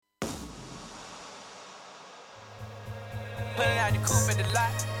Pulling out the coupe at the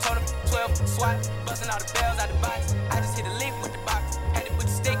lot. Told him 12 swat. Busting all the bells out the box. I just hit a lick with the box. Had to put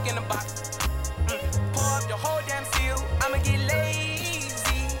the stick in the box. Pour up the whole damn seal. I'ma get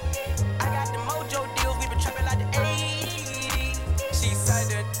lazy. I got the mojo deals. We been trapping like the 80s. She said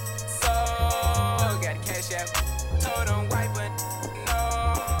that so. Got the cash out. Told him white, but no.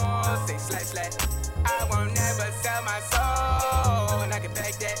 Say slash. I won't never sell my soul. And I can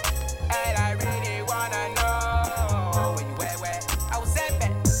back that. And I really wanna know where you at. I was at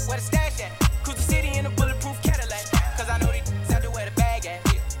back, where the stash at. Cruise the city in a bulletproof Cadillac. Cause I know these have to where the bag at.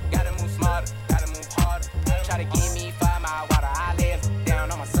 Gotta move smarter, gotta move harder. Try to give me 5 mile water. I live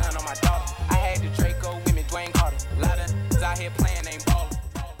down on my son, on my daughter. I had the Draco with me, Dwayne Carter. A lot of out here playing, ain't ballin'.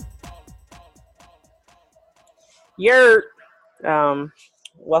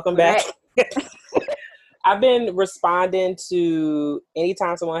 Welcome back. I've been responding to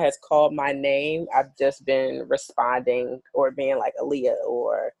anytime someone has called my name. I've just been responding or being like Aaliyah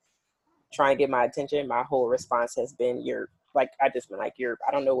or trying to get my attention. My whole response has been I just been like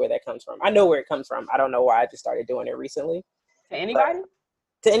I don't know where that comes from. I know where it comes from. I don't know why I just started doing it recently. To anybody?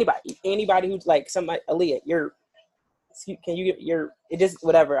 To anybody who's like somebody, Aaliyah, it just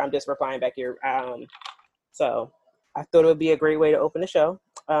whatever. I'm just replying back here. So I thought it would be a great way to open the show.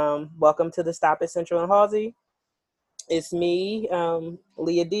 Welcome to the Stop It Central and Halsey. It's me,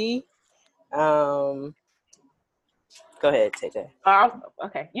 Leah D. Go ahead, Tay.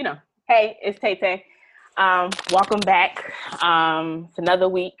 Okay. Hey, it's Tay. Welcome back. It's another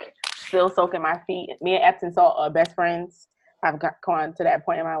week. Still soaking my feet. Me and Epsom Salt are best friends. I've gone to that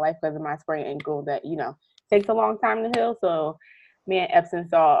point in my life because of my sprained ankle that, takes a long time to heal. So me and Epsom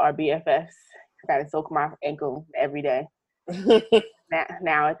Salt are BFFs. I gotta soak my ankle every day.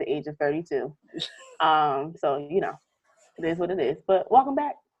 now at the age of 32. So, it is what it is. But welcome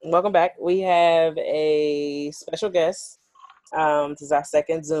back. Welcome back. We have a special guest. This is our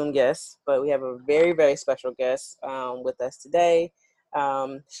second Zoom guest, but we have a very, very special guest with us today.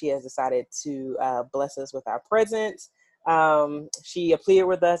 She has decided to bless us with our presence. She appeared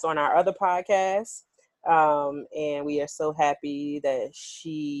with us on our other podcast, and we are so happy that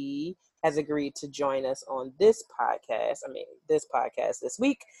she has agreed to join us on this podcast this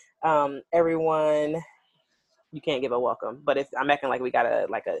week. Everyone, you can't give a welcome, but I'm acting like we got a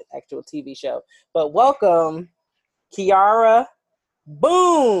actual TV show. But welcome, Kiara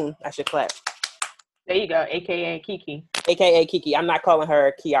Boone. I should clap. There you go, aka Kiki. AKA Kiki. I'm not calling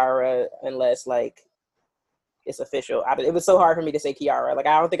her Kiara unless it's official. It was so hard for me to say Kiara.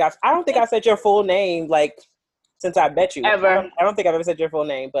 I don't think I've said your full name since I met you. Ever. I don't think I've ever said your full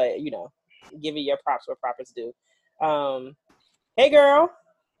name, but give you your props where props due. Hey girl.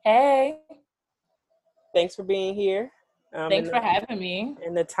 Hey. Thanks for being here. Thanks for having me.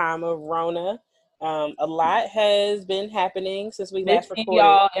 In the time of Rona. A lot has been happening since we last recorded.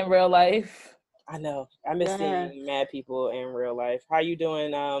 Y'all in real life. I know. I miss seeing mad people in real life. How you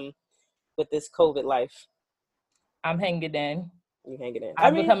doing with this COVID life? I'm hanging in. You hanging in.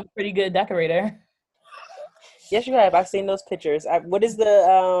 I've become a pretty good decorator. Yes, you have. I've seen those pictures. What is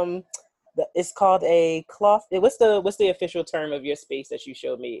it's called a cloth. What's the official term of your space that you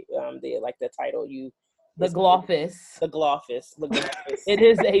showed me? The title The Gloffice. The Gloffice. It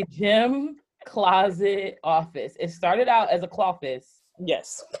is a gym closet office. It started out as a cloffice.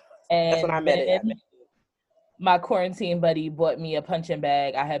 Yes. And that's when I met it. My quarantine buddy bought me a punching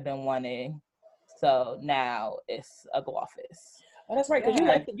bag I had been wanting. So now it's a Gloffice. Oh, that's right. Because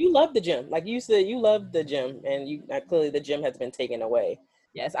you love the gym. Like you said, you love the gym, and clearly the gym has been taken away.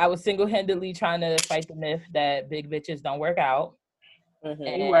 Yes, I was single-handedly trying to fight the myth that big bitches don't work out.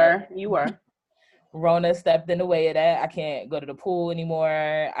 Mm-hmm. You were. Rona stepped in the way of that. I can't go to the pool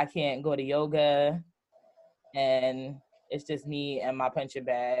anymore. I can't go to yoga. And it's just me and my punching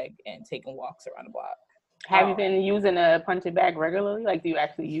bag and taking walks around the block. Have you been using a punching bag regularly? Do you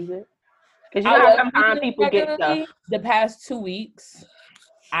actually use it? Because how sometimes people get stuff. The past 2 weeks,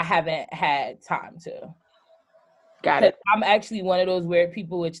 I haven't had time to. Got it. I'm actually one of those weird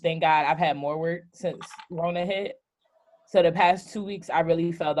people, which thank God I've had more work since Rona hit. So the past 2 weeks, I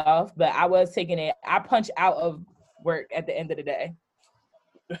really fell off. But I was taking it. I punch out of work at the end of the day.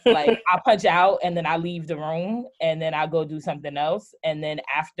 I punch out and then I leave the room and then I go do something else. And then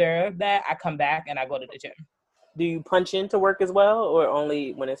after that, I come back and I go to the gym. Do you punch into work as well or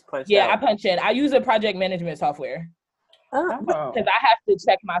only when it's punched out? Yeah, I punch in. I use a project management software. Oh. Because I have to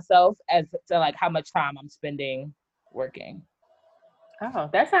check myself as to how much time I'm spending working. Oh,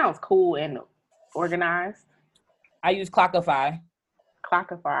 that sounds cool and organized. I use Clockify. I'm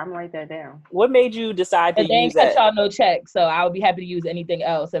gonna write that down. What made you decide to use that? They cut y'all no check, so I would be happy to use anything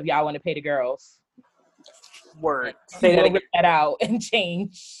else if y'all want to pay the girls. Word. And Say that we'll again. rip that out and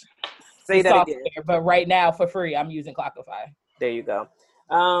change Say the that software. again. But right now, for free, I'm using Clockify. There you go.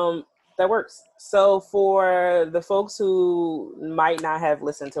 That works. So for the folks who might not have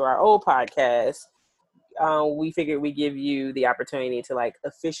listened to our old podcast, we figured we give you the opportunity to like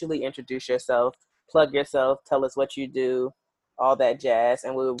officially introduce yourself, plug yourself, tell us what you do, all that jazz,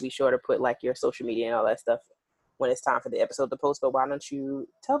 and we'll be sure to put like your social media and all that stuff when it's time for the episode to post. But why don't you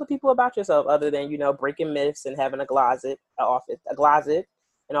tell the people about yourself, other than breaking myths and having a closet, a closet,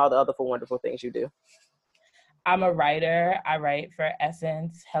 and all the other wonderful things you do. I'm a writer. I write for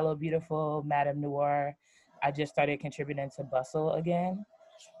Essence, Hello Beautiful, Madame Noir. I just started contributing to Bustle again.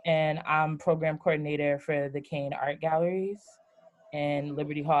 And I'm program coordinator for the Kane Art Galleries and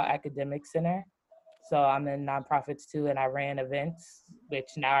Liberty Hall Academic Center. So I'm in nonprofits too, and I ran events, which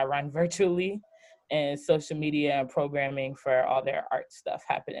now I run virtually, and social media and programming for all their art stuff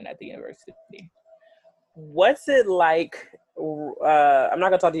happening at the university. What's it like? I'm not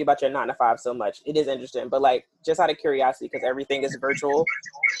gonna talk to you about your 9 to 5 so much. It is interesting, but like just out of curiosity, because everything is virtual.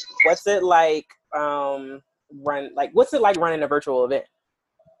 What's it like? What's it like running a virtual event?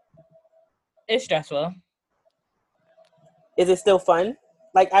 It's stressful. Is it still fun?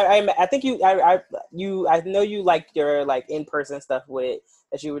 Like I think I know you like your like in-person stuff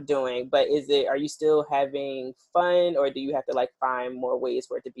that you were doing, but are you still having fun, or do you have to like find more ways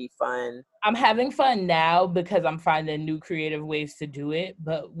for it to be fun? I'm having fun now because I'm finding new creative ways to do it.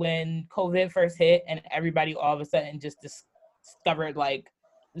 But when COVID first hit and everybody all of a sudden just discovered like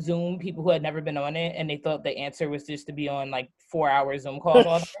Zoom, people who had never been on it, and they thought the answer was just to be on like 4-hour Zoom calls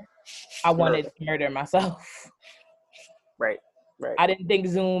all day, I wanted to murder myself. Right. I didn't think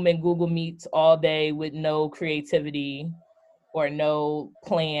Zoom and Google Meets all day with no creativity or no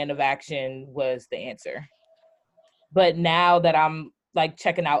plan of action was the answer. But now that I'm like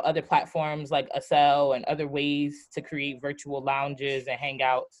checking out other platforms like Acel and other ways to create virtual lounges and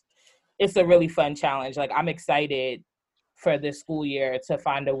hangouts, it's a really fun challenge. Like I'm excited for this school year to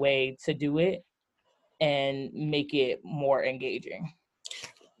find a way to do it and make it more engaging.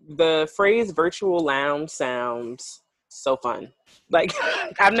 The phrase virtual lounge sounds so fun. Like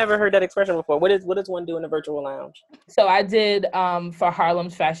I've never heard that expression before. What does one do in a virtual lounge? So I did for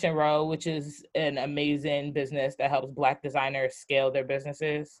Harlem's Fashion Row, which is an amazing business that helps Black designers scale their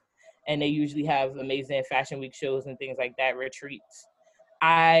businesses. And they usually have amazing fashion week shows and things like that, retreats.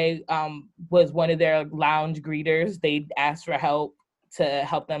 I was one of their lounge greeters. They asked for help to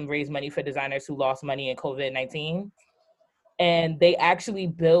help them raise money for designers who lost money in COVID-19. And they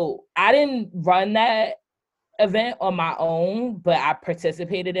actually I didn't run that event on my own, but I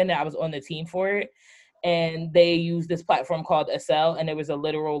participated in it. I was on the team for it. And they used this platform called Acel, and it was a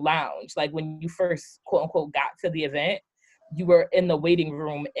literal lounge. Like when you first, quote unquote, got to the event, you were in the waiting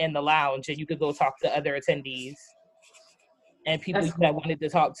room in the lounge and you could go talk to other attendees and people you had wanted to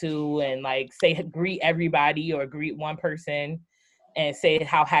talk to and like greet everybody or greet one person and say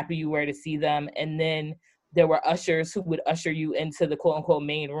how happy you were to see them. And then there were ushers who would usher you into the quote unquote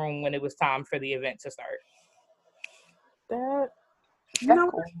main room when it was time for the event to start.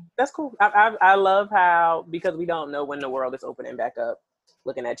 That's cool. I love how, because we don't know when the world is opening back up,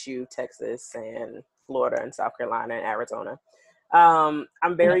 looking at you, Texas and Florida and South Carolina and Arizona. I'm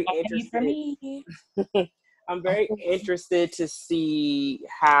very interested. I'm very interested to see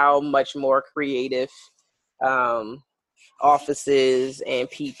how much more creative offices and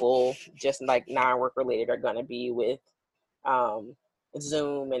people just like non-work related are going to be with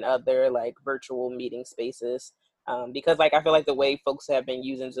Zoom and other like virtual meeting spaces. Because like I feel like the way folks have been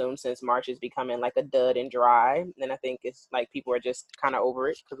using Zoom since March is becoming like a dud and dry, and I think it's like people are just kind of over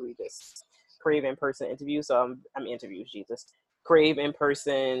it because we just crave in-person interviews. So crave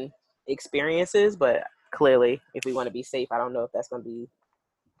in-person experiences, but clearly if we want to be safe, I don't know if that's going to be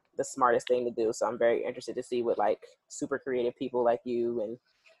the smartest thing to do. So I'm very interested to see what like super creative people like you and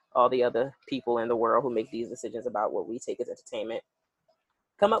all the other people in the world who make these decisions about what we take as entertainment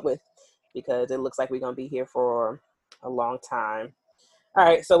come up with, because it looks like we're going to be here for a long time. All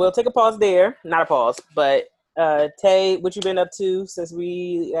right, so we'll take a pause there. Not a pause, but Tay, what you been up to since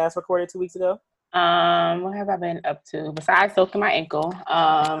we last recorded 2 weeks ago? What have I been up to besides soaking my ankle?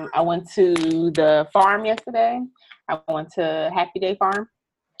 I went to the farm yesterday. I went to Happy Day Farm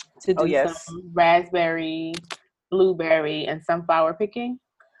to do some raspberry, blueberry, and sunflower picking.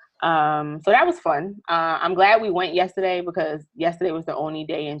 So that was fun. I'm glad we went yesterday because yesterday was the only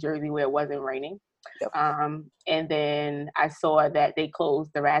day in Jersey where it wasn't raining. Yep. And then I saw that they closed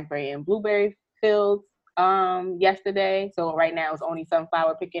the raspberry and blueberry fields yesterday. So right now it's only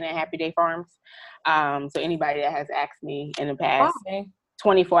sunflower picking at Happy Day Farms. So anybody that has asked me in the past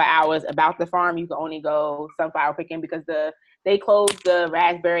 24 hours about the farm. You can only go sunflower picking because they close the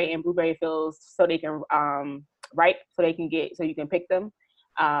raspberry and blueberry fields so they can ripe, so you can pick them.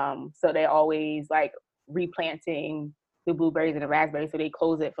 So they're always like replanting the blueberries and the raspberries, so they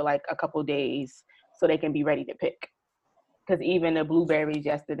close it for like a couple days so they can be ready to pick. Because even the blueberries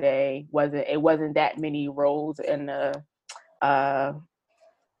yesterday wasn't that many rows in the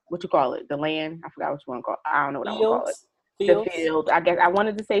what you call it, the land. I forgot what you want to call it. I don't know what I want to call it. Fields. The field. I guess I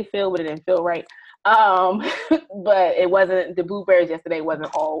wanted to say field, but it didn't feel right. But it wasn't. The blueberries yesterday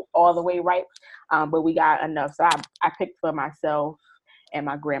wasn't all the way ripe. But we got enough, so I picked for myself and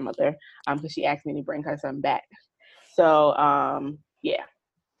my grandmother because she asked me to bring her some back. So yeah,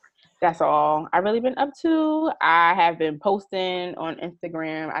 that's all I've really been up to. I have been posting on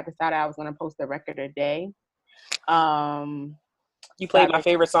Instagram. I decided I was going to post a record a day. You played my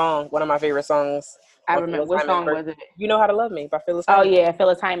favorite song, one of my favorite songs. I remember. What song was it? You Know How to Love Me by Phyllis Oh, Hyman. yeah,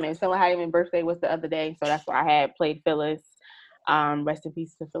 Phyllis Hyman. Phyllis Hyman's birthday was the other day, so that's why I had played Phyllis. Rest in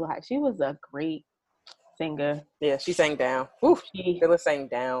peace to Phyllis Hyman. She was a great singer. Yeah, she sang down. Oof, Phyllis sang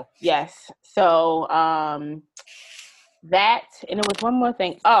down. Yes. So that, and it was one more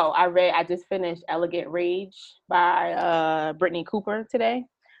thing. Oh, I just finished Elegant Rage by Brittany Cooper today.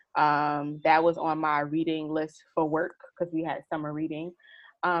 That was on my reading list for work because we had summer reading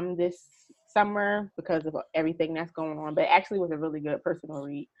this summer because of everything that's going on. But it actually was a really good personal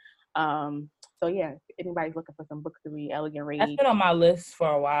read. So yeah, if anybody's looking for some books to read, Elegant Rage. That's been on my list for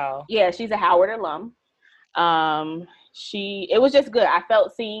a while. Yeah, she's a Howard alum. It was just good. I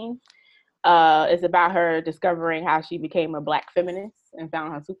felt seen. It's about her discovering how she became a Black feminist and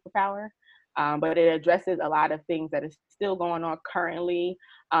found her superpower. But it addresses a lot of things that is still going on currently,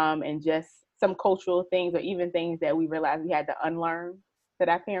 and just some cultural things or even things that we realized we had to unlearn that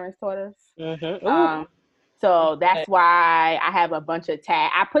our parents taught us. Mm-hmm. So that's why I have a bunch of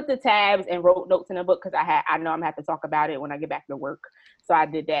tabs. I put the tabs and wrote notes in the book because I know I'm gonna have to talk about it when I get back to work. So I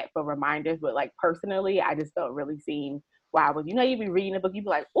did that for reminders. But like personally, I just felt really seen. Wow, you'd be reading a book, you'd be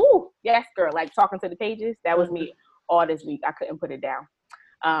like, "Ooh, yes, girl!" Like talking to the pages. That was me all this week. I couldn't put it down.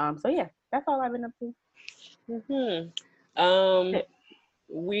 So yeah, that's all I've been up to.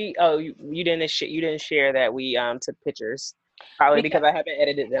 You didn't share that we took pictures, probably because I haven't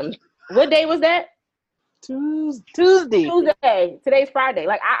edited them. What day was that? Tuesday. Today's Friday.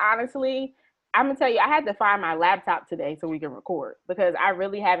 Like I honestly, I'm gonna tell you, I had to find my laptop today so we can record because I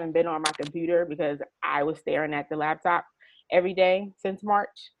really haven't been on my computer because I was staring at the laptop every day since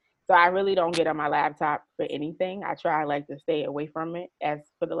March. So I really don't get on my laptop for anything. I try to stay away from it as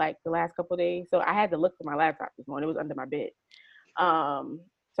for the last couple of days. So I had to look for my laptop this morning. It was under my bed.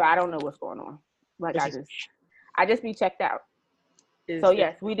 So I don't know what's going on. I just be checked out. So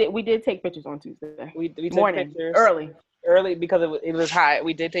yes, we did take pictures on Tuesday. We took morning, pictures early because it was hot.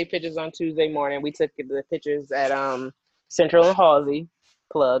 We did take pictures on Tuesday morning. We took the pictures at Central and Halsey.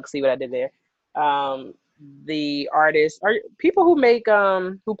 Plug, see what I did there. The artists are people who make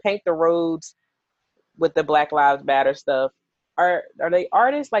who paint the roads with the Black Lives Matter stuff. Are they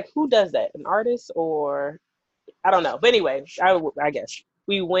artists? Like who does that? An artist or I don't know. But anyway, I guess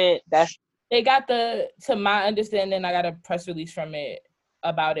we went. They got to my understanding, I got a press release from it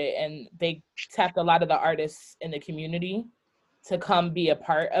about it, and they tapped a lot of the artists in the community to come be a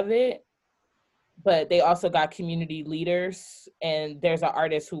part of it. But they also got community leaders, and there's an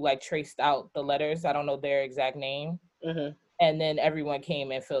artist who traced out the letters. I don't know their exact name. Mm-hmm. And then everyone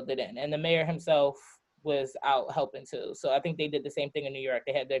came and filled it in. And the mayor himself was out helping too. So I think they did the same thing in New York.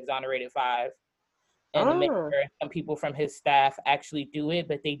 They had the exonerated 5. And the mayor and some people from his staff actually do it,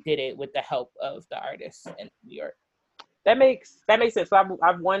 but they did it with the help of the artists in New York. That makes sense. So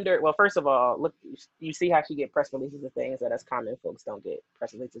I've wondered. Well, first of all, look, you see how she get press releases of things that us common folks don't get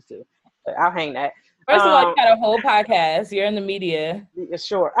press releases too. But I'll hang that. First of all, you got a whole podcast. You're in the media.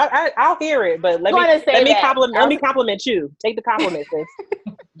 Sure, I'll hear it. But let me compliment you. Take the compliment, sis.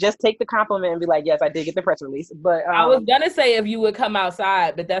 Just take the compliment and be like, yes, I did get the press release. But I was gonna say if you would come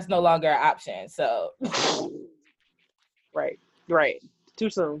outside, but that's no longer an option. So right, too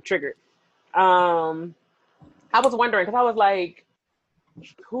soon, triggered. I was wondering because I was like,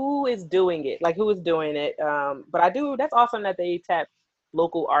 who is doing it? Like, who is doing it? But that's awesome that they tap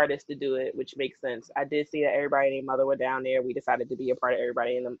local artists to do it, which makes sense. I did see that everybody and their mother were down there. We decided to be a part of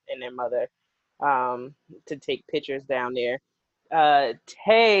everybody and their mother to take pictures down there.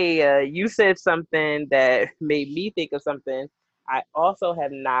 Tay, you said something that made me think of something. I also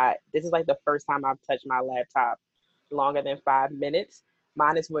have not, this is like the first time I've touched my laptop longer than 5 minutes.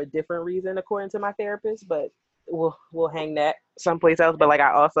 Mine is for a different reason, according to my therapist, but we'll hang that someplace else. But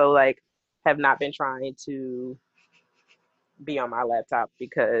I also have not been trying to be on my laptop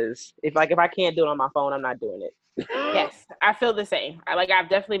because if I can't do it on my phone, I'm not doing it. Yes, I feel the same. I've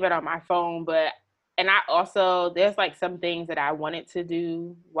definitely been on my phone, and I also, there's like some things that I wanted to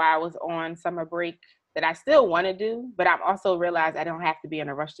do while I was on summer break that I still want to do, but I'm also realized I don't have to be in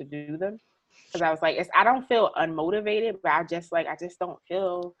a rush to do them. Because I was like, I don't feel unmotivated, but I just don't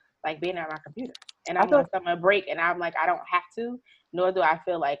feel like being at my computer. And I'm on summer break, and I'm like, I don't have to, nor do I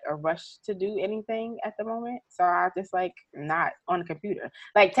feel like a rush to do anything at the moment. So I just like not on the computer.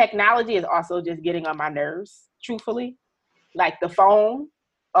 Like technology is also just getting on my nerves, truthfully. Like the phone,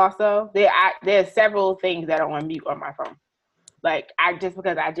 also there's several things that are on mute on my phone. Like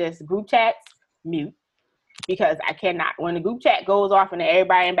because I just group chats mute because I cannot. When the group chat goes off and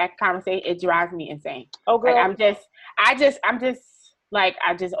everybody in back conversation, it drives me insane. Oh, girl. Like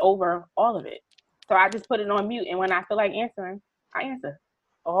I just over all of it. So I just put it on mute, and when I feel like answering, I answer.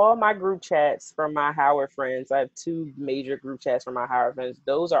 All my group chats from my Howard friends, I have 2 major group chats from my Howard friends.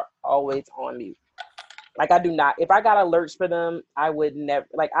 Those are always on mute. Like I do not. If I got alerts for them, I would never.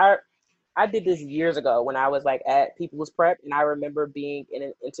 Like I did this years ago when I was like at People's Prep, and I remember being in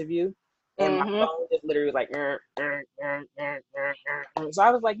an interview, and my phone just literally like. So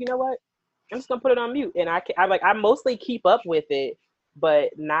I was like, you know what? I'm just gonna put it on mute, and I mostly keep up with it, but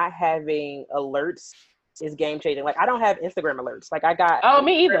not having alerts is game changing. Like I don't have Instagram alerts. Like I got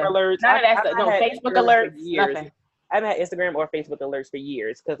me either. alerts. None of that stuff. No Facebook alerts. Nothing. I haven't had Instagram or Facebook alerts for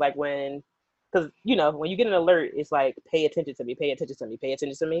years because you know when you get an alert, it's like pay attention to me, pay attention to me, pay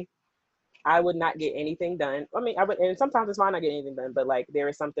attention to me. I would not get anything done. I mean, I would, and sometimes it's fine not getting anything done, but like there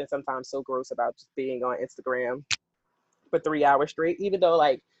is something sometimes so gross about just being on Instagram for 3 hours straight, even though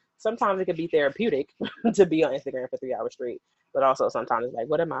like sometimes it can be therapeutic to be on Instagram for 3 hours straight. But also sometimes it's like,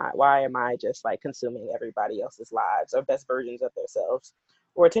 why am I just like consuming everybody else's lives or best versions of themselves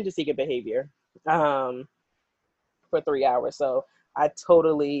or attention seeking behavior for 3 hours? So I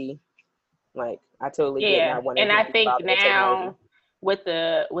totally get it. And I think now with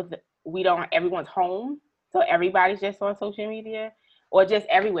the everyone's home, so everybody's just on social media or just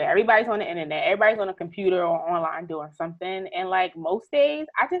everywhere. Everybody's on the internet. Everybody's on a computer or online doing something. And like most days,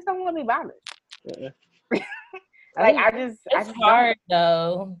 I just don't want to be bothered. It's hard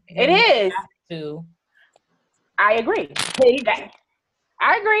though. It is. I agree.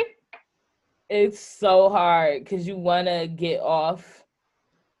 I agree. It's so hard because you want to get off.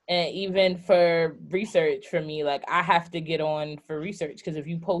 And even for research for me, like I have to get on for research because if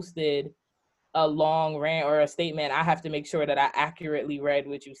you posted a long rant or a statement, I have to make sure that I accurately read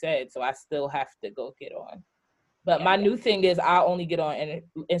what you said. So I still have to go get on. But my new thing is I only get on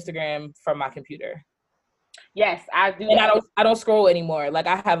Instagram from my computer. Yes, I do. And I don't scroll anymore. Like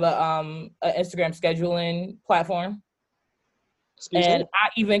I have a Instagram scheduling platform. And I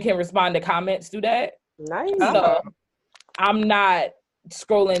even can respond to comments through that. Nice. So I'm not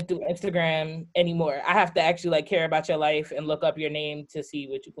scrolling through Instagram anymore. I have to actually like care about your life and look up your name to see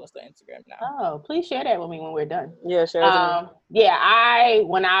what you post on Instagram now. Oh, please share that with me when we're done. Yeah, share it.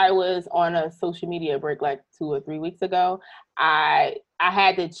 When I was on a social media break like 2 or 3 weeks ago, I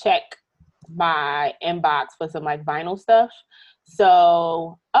had to check my inbox for some like vinyl stuff.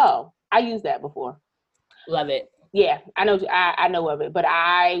 So, I used that before. Love it. Yeah, I know of it, but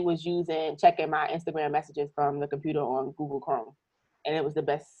I was checking my Instagram messages from the computer on Google Chrome. And it was the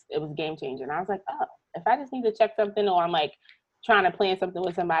best. It was game changing. I was like, if I just need to check something or I'm like trying to plan something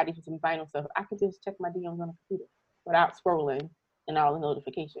with somebody for some final stuff, I could just check my DMs on the computer without scrolling and all the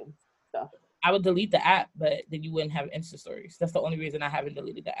notifications. So I would delete the app, but then you wouldn't have Insta stories. That's the only reason I haven't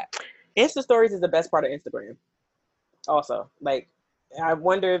deleted the app. Insta stories is the best part of Instagram. Also, like, I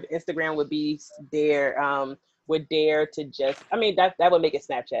wonder if Instagram would dare to just. I mean, that would make it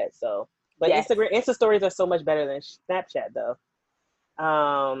Snapchat. So, but yes. Insta stories are so much better than Snapchat, though.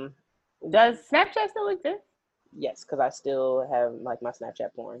 Does Snapchat still exist? Yes, because I still have like my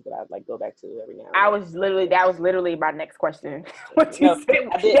Snapchat porn that I like go back to every now and then. That was literally my next question. That you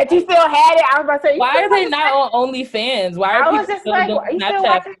still had it. I was about to say, why are they not on OnlyFans? Why are people still doing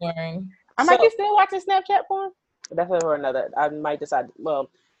Snapchat porn? I'm like, you still watching Snapchat porn? That's for another. I might decide.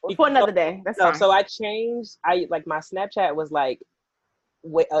 Well, for another day. That's fine. So I changed. My Snapchat was like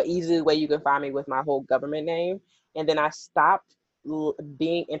an easy way you can find me with my whole government name, and then I stopped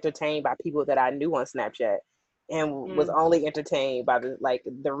being entertained by people that I knew on Snapchat and was only entertained by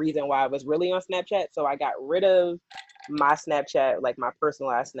the reason why I was really on Snapchat. So I got rid of my Snapchat, like my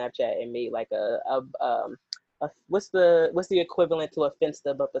personalized Snapchat, and made like what's the equivalent to a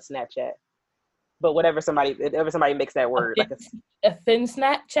Finsta but for Snapchat? But whatever somebody makes that word, a thin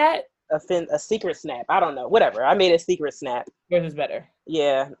Snapchat. a secret snap. I don't know. Whatever. I made a secret snap. Yours is better.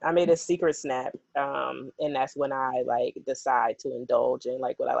 Yeah, I made a secret snap. And that's when I like decide to indulge in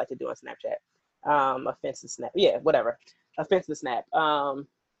like what I like to do on Snapchat. Offensive snap. Yeah, whatever. Offensive snap.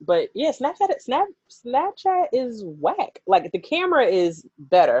 But yeah, Snapchat is whack. Like the camera is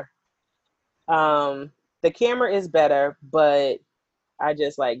better. The camera is better, but I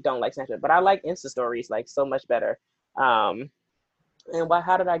just like don't like Snapchat. But I like Insta stories like so much better. And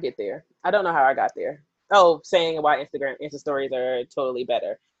how did I get there? I don't know how I got there. Oh, saying why Insta stories are totally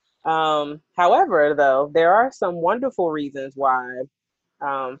better. However, though, there are some wonderful reasons why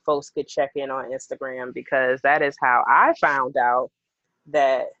folks could check in on Instagram, because that is how I found out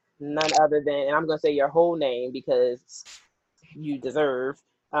that none other than, and I'm going to say your whole name because you deserve.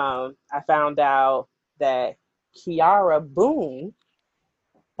 I found out that Kiara Boone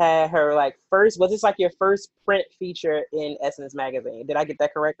had her like was this like your first print feature in Essence magazine? Did I get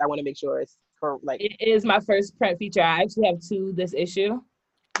that correct? I want to make sure it's like it is my first print feature. I actually have 2 this issue.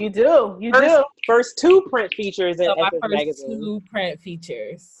 You do. First 2 print features in Essence my first magazine. 2 print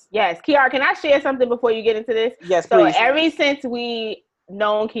features. Yes, Kiara, can I share something before you get into this? Yes, so please. Ever since we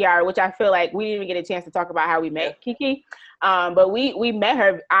known Kiara, which I feel like we didn't even get a chance to talk about how we met Kiki, but we met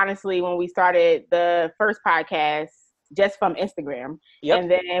her honestly when we started the first podcast just from Instagram. Yep.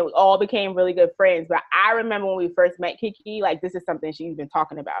 And then we all became really good friends. But I remember when we first met Kiki, like this is something she's been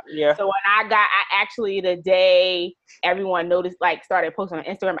talking about. Yeah. So when I actually the day everyone noticed, like started posting on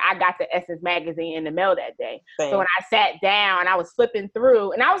Instagram, I got the Essence magazine in the mail that day. Same. So when I sat down, I was flipping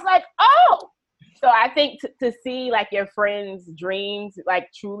through and I was like, oh. So I think to see like your friends' dreams like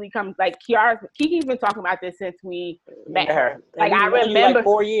truly come, like Kiki's been talking about this since we met her. Like I remember like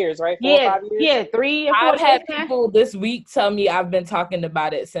 4 years, right? 4 or 5 years? Yeah, 3 or 4 I've had years people this week tell me I've been talking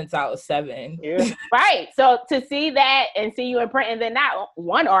about it since I was 7. Yeah. Right. So to see that and see you in print, and then not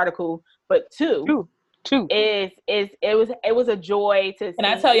 1 article, but 2. It was a joy to see. And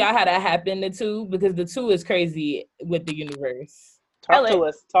I tell y'all how that happened, the 2, because the 2 is crazy with the universe. Talk to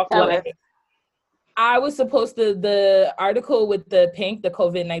us. I was supposed to, the article with the pink, the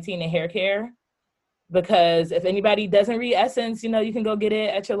COVID-19 and hair care, because if anybody doesn't read Essence, you can go get it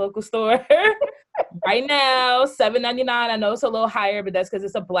at your local store right now, $7.99. I know it's a little higher, but that's because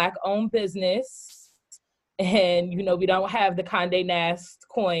it's a Black-owned business. And, we don't have the Condé Nast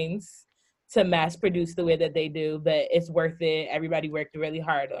coins to mass produce the way that they do, but it's worth it. Everybody worked really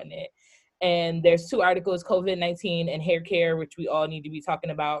hard on it. And there's 2 articles, COVID-19 and hair care, which we all need to be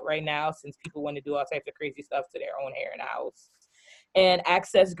talking about right now since people want to do all types of crazy stuff to their own hair in the house. And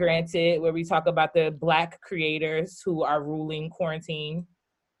Access Granted, where we talk about the Black creators who are ruling quarantine,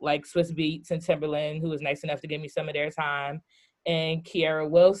 like Swiss Beats and Timberland, who was nice enough to give me some of their time. And Kiara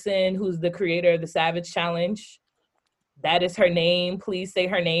Wilson, who's the creator of the Savage Challenge. That is her name. Please say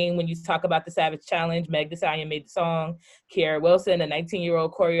her name when you talk about the Savage Challenge. Meg Thee Stallion made the song. Kiara Wilson, a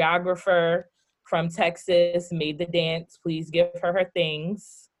 19-year-old choreographer from Texas, made the dance. Please give her her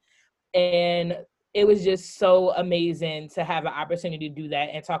things. And it was just so amazing to have an opportunity to do that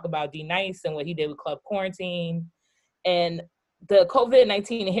and talk about D Nice and what he did with Club Quarantine. And the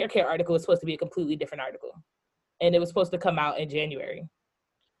COVID-19 and hair care article was supposed to be a completely different article. And it was supposed to come out in January.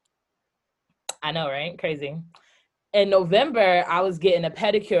 I know, right? Crazy. In November, I was getting a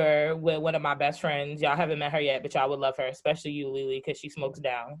pedicure with one of my best friends. Y'all haven't met her yet, but y'all would love her, especially you, Lily, because she smokes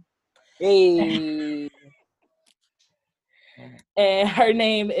down. Hey. And her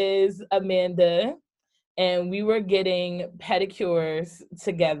name is Amanda. And we were getting pedicures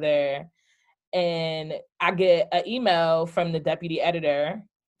together. And I get an email from the deputy editor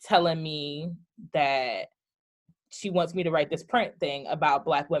telling me that she wants me to write this print thing about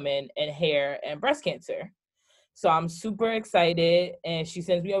Black women and hair and breast cancer. So I'm super excited, and she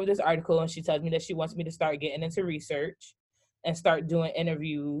sends me over this article, and she tells me that she wants me to start getting into research and start doing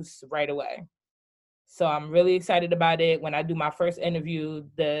interviews right away. So I'm really excited about it. When I do my first interview,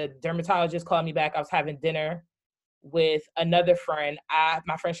 the dermatologist called me back. I was having dinner with another friend.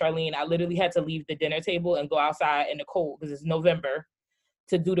 My friend Charlene, I literally had to leave the dinner table and go outside in the cold because it's November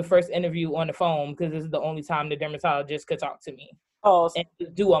to do the first interview on the phone because this is the only time the dermatologist could talk to me. Oh, and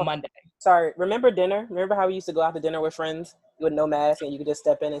do on Monday. Sorry. Remember dinner? Remember how we used to go out to dinner with friends with no mask and you could just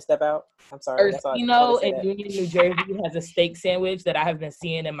step in and step out? I'm sorry. Ursino in Union, New Jersey has a steak sandwich that I have been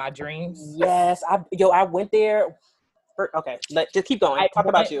seeing in my dreams. Yes. I went there. Okay. Just keep going. Talk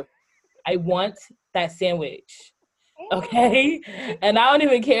about you. I want that sandwich. Okay. And I don't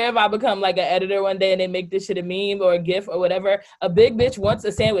even care if I become like an editor one day and they make this shit a meme or a GIF or whatever. A big bitch wants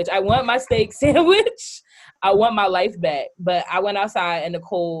a sandwich. I want my steak sandwich. I want my life back. But I went outside in the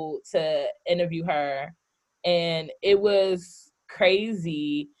cold to interview her, and it was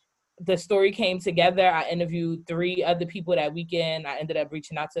crazy the story came together. I interviewed 3 other people that weekend. I ended up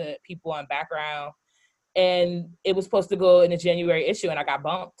reaching out to people on background, and it was supposed to go in the January issue, and I got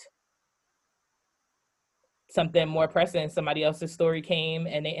bumped. Something more pressing, somebody else's story came,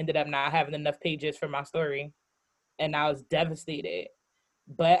 and they ended up not having enough pages for my story, and I was devastated.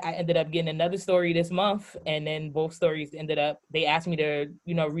 But I ended up getting another story this month, and then both stories ended up, they asked me to,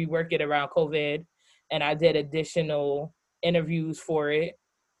 rework it around COVID, and I did additional interviews for it,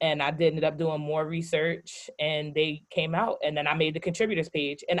 and I ended up doing more research, and they came out, and then I made the contributors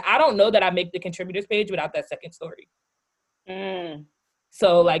page. And I don't know that I make the contributors page without that second story.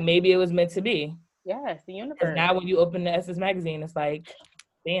 So, like, maybe it was meant to be. Yes, the universe. Because now when you open the Essence magazine, it's like,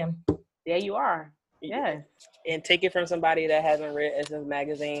 damn. There you are. Yes. And take it from somebody that hasn't read Essence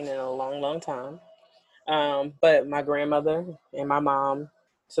magazine in a long, long time. But my grandmother and my mom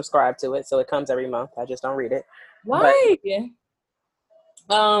subscribe to it, so it comes every month. I just don't read it. Why?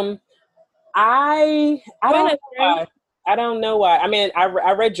 But, I don't know why. I don't know why. I mean,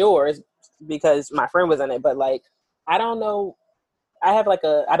 I read yours because my friend was in it, but like, I don't know. I have like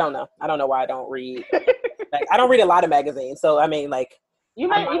I don't know. I don't know why I don't read. Like, I don't read a lot of magazines, so I mean, like, you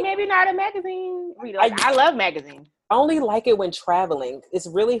maybe not a magazine reader. Like, I love magazines. I only like it when traveling. It's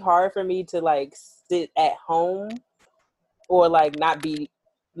really hard for me to like sit at home or like not be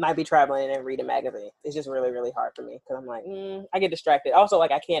traveling and read a magazine. It's just really, really hard for me because I'm like, I get distracted. Also,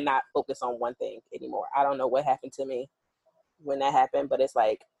 like, I cannot focus on one thing anymore. I don't know what happened to me when that happened, but it's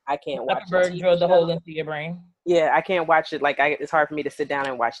like I can't watch. Zuckerberg drilled the hole into your brain. Yeah, I can't watch it. Like, it's hard for me to sit down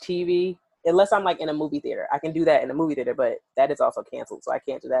and watch TV unless I'm like in a movie theater. I can do that in a movie theater, but that is also canceled, so I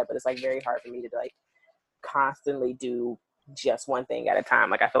can't do that. But it's like very hard for me to like constantly do just one thing at a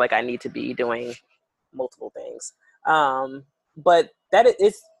time. Like, I feel like I need to be doing multiple things. But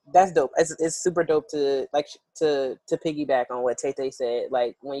that's dope. It's super dope to like to piggyback on what Tay said.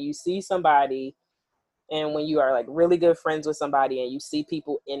 Like, when you see somebody and when you are like really good friends with somebody and you see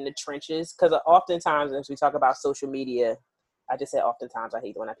people in the trenches, because oftentimes as we talk about social media, I just said oftentimes, I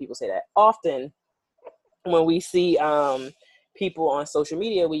hate when people say that. Often when we see people on social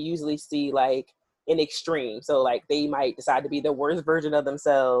media, we usually see like an extreme. So like they might decide to be the worst version of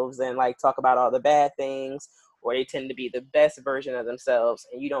themselves and like talk about all the bad things, or they tend to be the best version of themselves,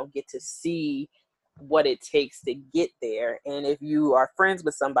 and you don't get to see what it takes to get there. And if you are friends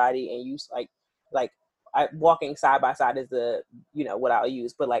with somebody and you like walking side by side is the, what I'll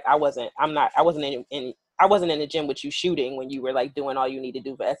use, but like I wasn't in the gym with you shooting when you were like doing all you need to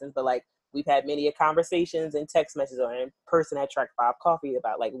do for Essence, but like we've had many conversations and text messages or in person at Track 5 Coffee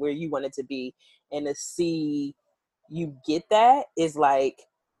about like where you wanted to be, and to see you get that is like,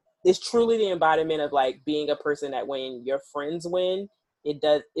 it's truly the embodiment of like being a person that when your friends win,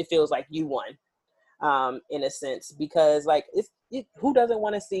 it feels like you won, in a sense, because like who doesn't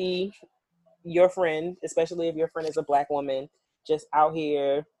want to see your friend, especially if your friend is a Black woman, just out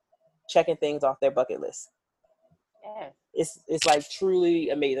here checking things off their bucket list. Yeah. It's like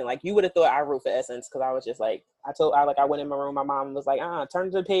truly amazing. Like, you would have thought I wrote for Essence, because I was just like, I went in my room, my mom was like, turn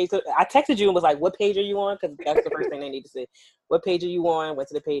to the page. I texted you and was like, what page are you on? Because that's the first thing they need to see. What page are you on? Went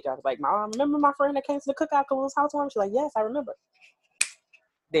to the page. I was like, Mom, remember my friend that came to the cookout because it was housewarming? She's like, yes, I remember.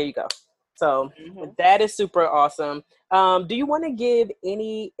 There you go. So that is super awesome. Do you want to give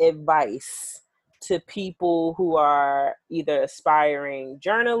any advice to people who are either aspiring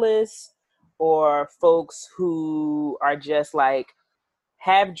journalists or folks who are just like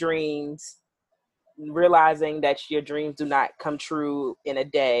have dreams, realizing that your dreams do not come true in a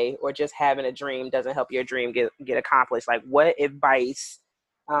day, or just having a dream doesn't help your dream get accomplished? Like, what advice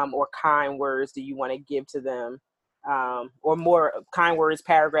or kind words do you want to give to them? Or more kind words,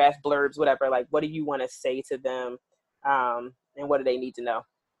 paragraphs, blurbs, whatever. Like, what do you want to say to them? And what do they need to know?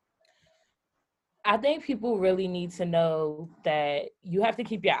 I think people really need to know that you have to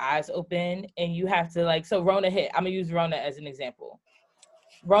keep your eyes open, and you have to like, so Rona hit. I'm gonna use Rona as an example.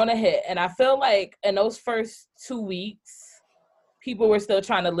 Rona hit, and I feel like in those first 2 weeks, people were still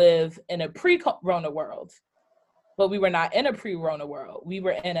trying to live in a pre-Rona world. But we were not in a pre-Rona world. We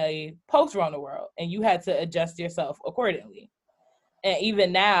were in a post-Rona world, and you had to adjust yourself accordingly. And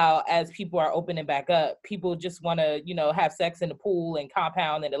even now, as people are opening back up, people just want to, have sex in the pool and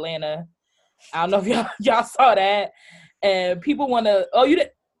compound in Atlanta. I don't know if y'all saw that. And people want to, you did.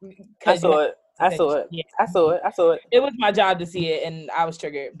 I saw it. Yeah. I saw it. It was my job to see it, and I was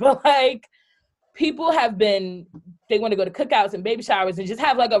triggered. But like, people have been, they want to go to cookouts and baby showers and just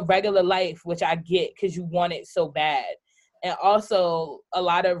have like a regular life, which I get because you want it so bad. And also, a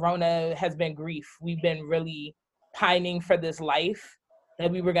lot of Rona has been grief. We've been really pining for this life that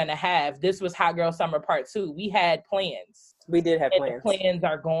we were going to have. This was Hot Girl Summer Part 2. We had plans. We did have and plans. the plans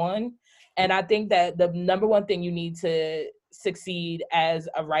are gone. And I think that the number one thing you need to succeed as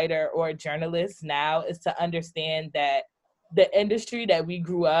a writer or a journalist now is to understand that the industry that we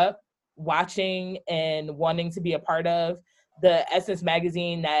grew up watching and wanting to be a part of, the Essence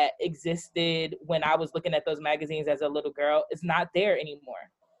magazine that existed when I was looking at those magazines as a little girl, is not there anymore.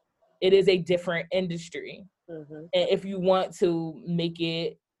 It is a different industry. Mm-hmm. And if you want to make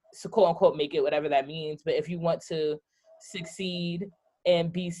it, so quote unquote, make it, whatever that means, but if you want to succeed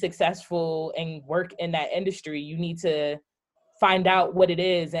and be successful and work in that industry, you need to find out what it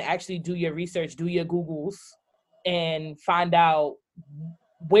is and actually do your research, do your Googles, and find out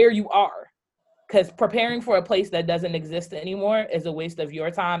where you are. Because preparing for a place that doesn't exist anymore is a waste of your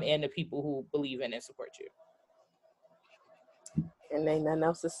time and the people who believe in and support you. And ain't nothing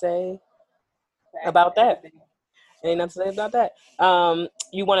else to say about that. Ain't nothing to say about that.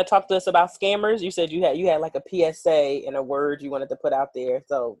 You want to talk to us about scammers? You said you had like a PSA and a word you wanted to put out there.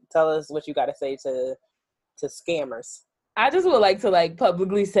 So tell us what you got to say to scammers. I just would like to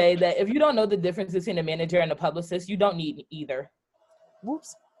publicly say that if you don't know the difference between a manager and a publicist, you don't need either.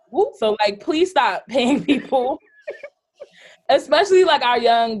 Whoops. So please stop paying people, especially our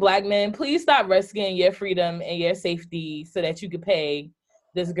young Black men. Please stop risking your freedom and your safety so that you could pay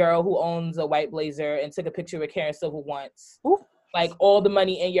this girl who owns a white blazer and took a picture with Karen Civil once, all the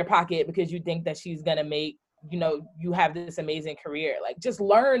money in your pocket because you think that she's gonna make, you have this amazing career. Just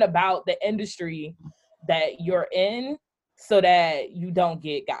learn about the industry that you're in so that you don't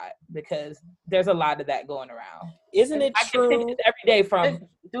get got, because there's a lot of that going around. Isn't it true? I get pitches every day from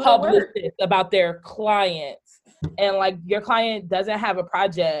publicists about their clients, and your client doesn't have a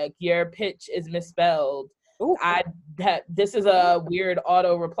project, your pitch is misspelled. Ooh. This is a weird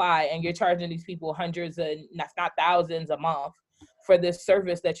auto reply, and you're charging these people hundreds and not thousands a month for this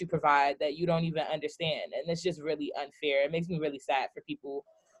service that you provide that you don't even understand. And it's just really unfair. It makes me really sad for people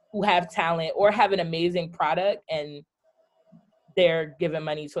who have talent or have an amazing product and they're giving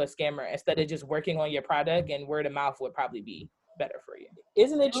money to a scammer instead of just working on your product, and word of mouth would probably be better for you.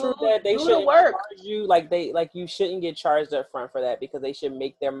 Isn't it true that they shouldn't charge you you shouldn't get charged up front for that, because they should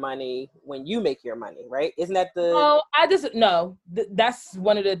make their money when you make your money, right? Isn't that the? Oh, that's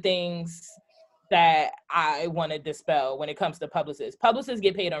one of the things that I want to dispel when it comes to publicists. Publicists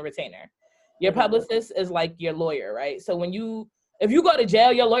get paid on retainer. Your publicist is like your lawyer, right? So if you go to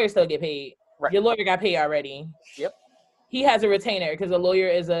jail, your lawyer still get paid. Right. Your lawyer got paid already. Yep. He has a retainer because a lawyer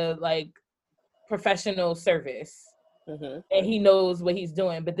is a professional service. Mm-hmm. And he knows what he's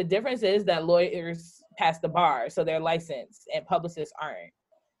doing. But the difference is that lawyers pass the bar, so they're licensed, and publicists aren't.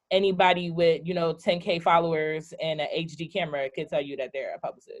 Anybody with 10K followers and an HD camera can tell you that they're a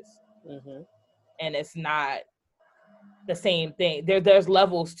publicist. Mm-hmm. And it's not the same thing. There's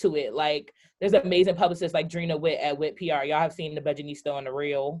levels to it. There's amazing publicists like Drina Witt at Witt PR. Y'all have seen the Budgetnista on the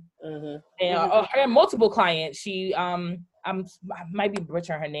Reel. Mm-hmm. And her multiple clients. She I might be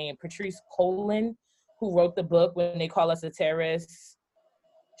butchering her name, Patrice Colin, who wrote the book When They Call Us a Terrorist.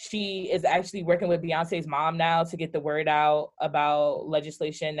 She is actually working with Beyonce's mom now to get the word out about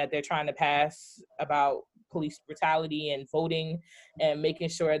legislation that they're trying to pass about police brutality and voting, and making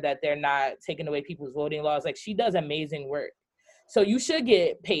sure that they're not taking away people's voting laws. She does amazing work. So you should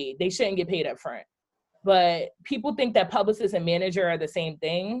get paid. They shouldn't get paid up front. But people think that publicist and manager are the same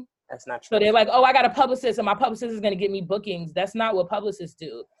thing. That's not true. So they're like, oh, I got a publicist and my publicist is going to get me bookings. That's not what publicists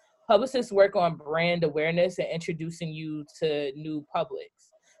do. Publicists work on brand awareness and introducing you to new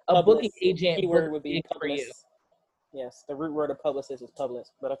publics. A booking agent keyword would be for you. Yes, the root word of publicist is public.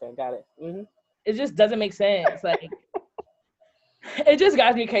 But okay, got it. Mm-hmm. It just doesn't make sense. It just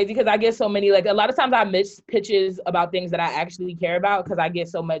drives me crazy because I get so many, a lot of times I miss pitches about things that I actually care about because I get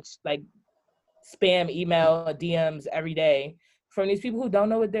so much spam email or DMs every day from these people who don't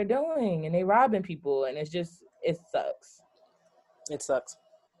know what they're doing, and they robbing people, and it sucks. It sucks.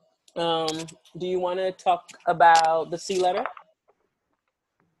 Do you want to talk about the C letter?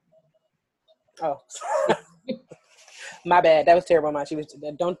 Oh, my bad. That was terrible. She was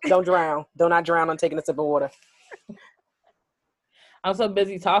don't drown. Do not drown on taking a sip of water. I'm so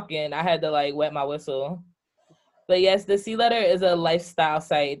busy talking, I had to wet my whistle. But yes, the C letter is a lifestyle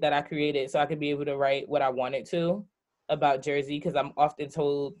site that I created so I could be able to write what I wanted to about Jersey, because I'm often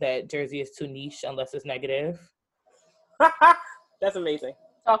told that Jersey is too niche unless it's negative. That's amazing.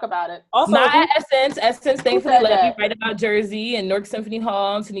 Talk about it. Also, not at Essence. Essence thankfully let me write about Jersey and Newark Symphony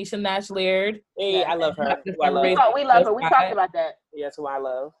Hall and Tanisha Nash Laird. Hey, I love her. We love her. We talked about that. Yes, who I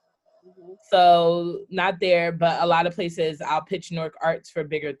love. Mm-hmm. So not there, but a lot of places I'll pitch Newark Arts for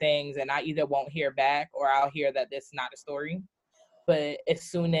bigger things, and I either won't hear back or I'll hear that this is not a story. but as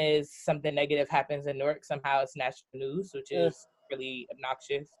soon as something negative happens in Newark, somehow it's national news, which is really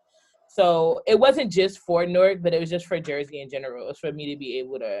obnoxious. So it wasn't just for Newark, but it was just for Jersey in general. It was for me to be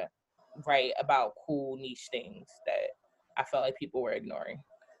able to write about cool niche things that I felt like people were ignoring.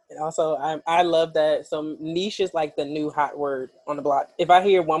 And also, I love that. So niche is like the new hot word on the block. If I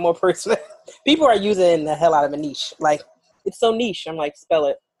hear one more person, people are using the hell out of a niche. Like, it's so niche. I'm like, spell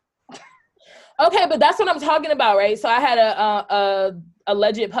it. Okay, but that's what I'm talking about, right? So I had a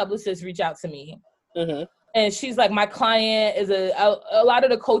alleged publicist reach out to me. Mm-hmm. And she's like, my client is a lot of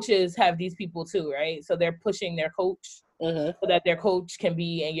the coaches have these people too, right? So they're pushing their coach so that their coach can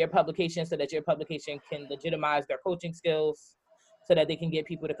be in your publication, so that your publication can legitimize their coaching skills, so that they can get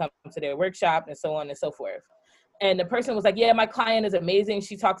people to come to their workshop and so on and so forth. And the person was like, yeah, my client is amazing.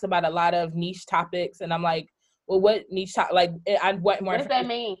 She talks about a lot of niche topics. And I'm like, well, what niche like I want more. What does that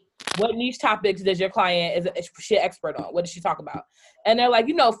mean? What niche topics does your client is she an expert on? What does she talk about? And they're like,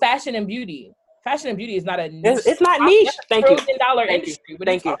 fashion and beauty. Fashion and beauty is not a niche. It's not niche. Thank you. $1 industry. What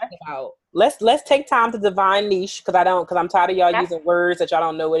are you talking about? Let's take time to define niche, because I'm tired of y'all using words that y'all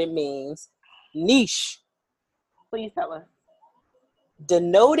don't know what it means. Niche. Please tell us.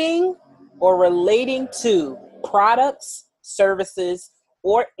 Denoting or relating to products, services,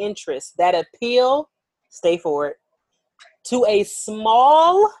 or interests that appeal, stay for it, to a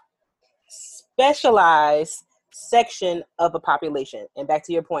small, specialized section of a population. And back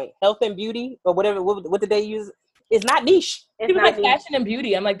to your point, health and beauty, or whatever, what did they use? It's not niche. It's not like niche. Fashion and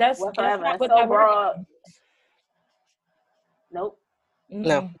beauty. I'm like, that's not what so broad. Nope. Mm-hmm.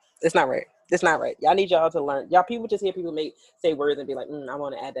 No, it's not right. It's not right. Y'all need y'all to learn. Y'all people just hear people say words and be like, I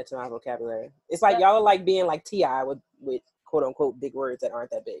want to add that to my vocabulary. It's like y'all are like being like T.I. with quote unquote big words that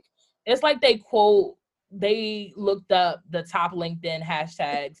aren't that big. It's like they looked up the top LinkedIn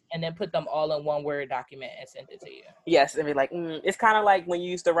hashtags and then put them all in one Word document and sent it to you. Yes, and be like, it's kind of like when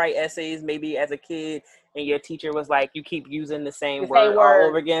you used to write essays maybe as a kid and your teacher was like, you keep using the same word all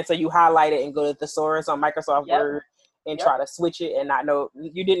over again. So you highlight it and go to thesaurus on Microsoft Word and try to switch it and not know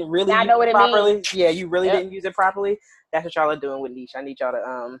you didn't really use it properly. Yeah, you really didn't use it properly. That's what y'all are doing with niche. I need y'all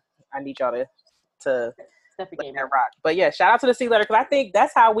to let that rock. But yeah, shout out to the C letter, because I think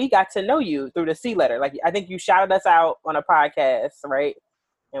that's how we got to know you, through the C letter. Like, I think you shouted us out on a podcast, right?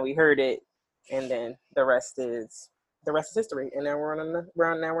 And we heard it, and then the rest is history. And now we're on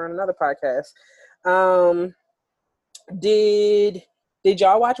another podcast. Did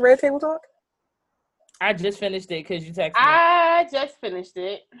y'all watch Red Table Talk? I just finished it because you texted me. I just finished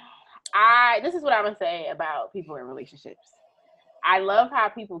it. This is what I'm gonna say about people in relationships. I love how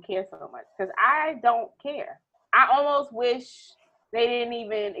people care so much, because I don't care. I almost wish they didn't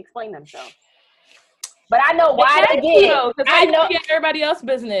even explain themselves. But I know why they did. I know everybody else's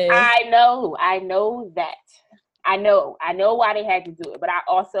business. I know that. I know why they had to do it. But I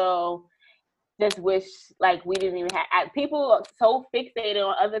also just wish, like, we didn't even have people are so fixated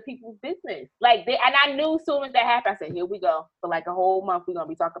on other people's business. Like, and I knew as soon as that happened, I said, here we go. For like a whole month, we're gonna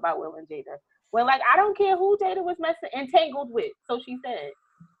be talking about Will and Jada. When, like, I don't care who Jada was entangled with. So she said.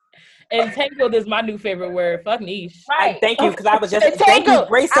 Entangled is my new favorite word. Fuck niche. Right. Thank you, because I was just thank you.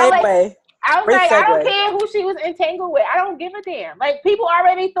 Great segue. I was I don't care who she was entangled with. I don't give a damn. Like, people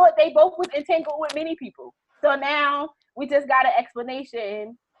already thought they both was entangled with many people. So now we just got an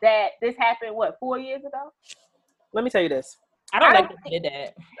explanation that this happened, 4 years ago? Let me tell you this. I don't like that he did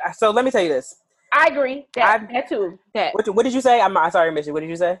that. So let me tell you this. I agree. That too. What did you say? I'm sorry, Mitchie. What did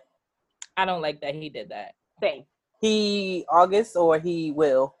you say? I don't like that he did that. Same. He August or he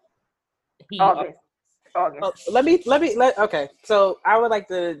will? August. Oh, okay. So I would like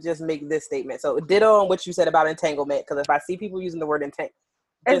to just make this statement. So ditto on what you said about entanglement, because if I see people using the word entanglement,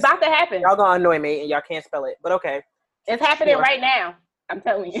 it's about to happen. Y'all gonna annoy me and y'all can't spell it. But okay. It's happening right now. I'm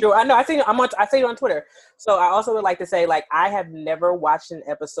telling you. Sure, I know. I say it on Twitter. So I also would like to say, like, I have never watched an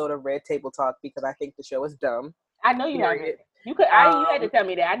episode of Red Table Talk because I think the show is dumb. I know you haven't. You had to tell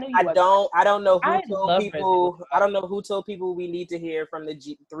me that. I knew you. I don't know who told people. I don't know who told people we need to hear from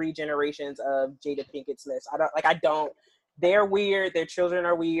the 3 generations of Jada Pinkett Smith. I don't. They're weird. Their children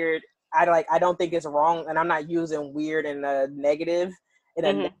are weird. I don't think it's wrong, and I'm not using weird in a negative. In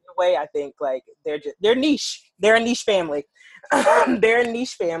a negative way, I think like they're niche. They're a niche family. They're a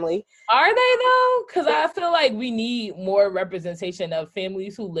niche family. Are they though? Because I feel like we need more representation of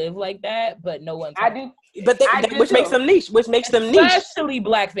families who live like that, but no one. I do. But which makes them niche. Which makes them niche. Especially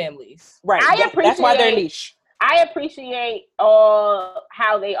Black families. Right. That's why they're niche. I appreciate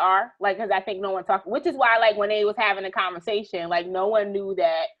how they are, like, because I think no one talked. Which is why, like, when they was having a conversation, like, no one knew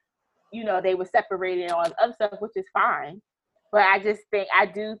that, they were separated and all this other stuff, which is fine. But I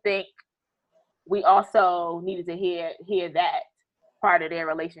do think we also needed to hear that. part of their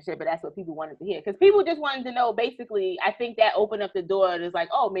relationship, but that's what people wanted to hear. Because people just wanted to know, basically, I think that opened up the door. It's like,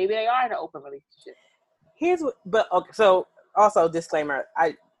 oh, maybe they are in an open relationship. So also disclaimer,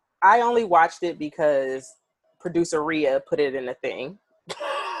 I only watched it because producer Rhea put it in the thing.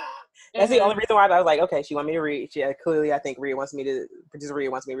 That's the only reason why I was like, okay, she want me to read. Clearly I think producer Rhea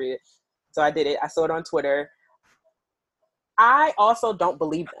wants me to read it. So I did it. I saw it on Twitter. I also don't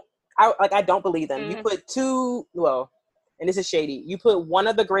believe them. I don't believe them. You put and this is shady, you put one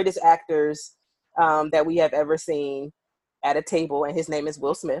of the greatest actors that we have ever seen at a table, and his name is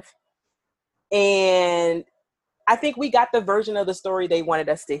Will Smith. And I think we got the version of the story they wanted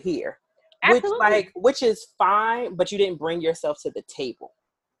us to hear. Which is fine, but you didn't bring yourself to the table.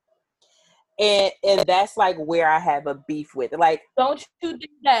 And that's like where I have a beef with. Like, don't you think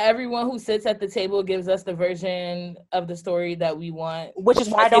that everyone who sits at the table gives us the version of the story that we want? Which is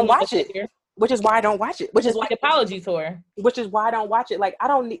why I don't watch it. Which is why I don't watch it. Which is like apology tour. Which is why I don't watch it. Like,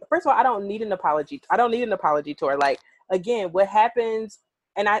 first of all, I don't need an apology. I don't need an apology tour. Like, again, what happens,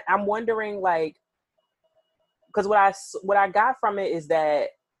 and I'm wondering, like, because what I got from it is that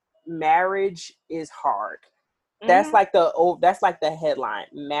marriage is hard. That's like the headline.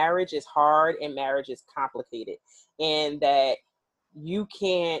 Marriage is hard and marriage is complicated, and that you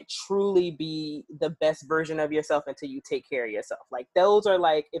can't truly be the best version of yourself until you take care of yourself. Like, those are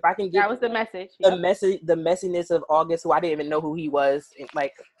like, if I can get that was the message. The messiness of August, who I didn't even know who he was.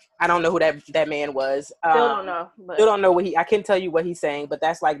 Like, I don't know who that man was. Still don't know. Still don't know I can't tell you what he's saying, but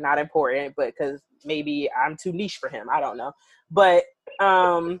that's like not important. But because maybe I'm too niche for him, I don't know. But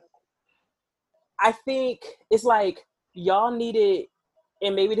I think it's like y'all needed,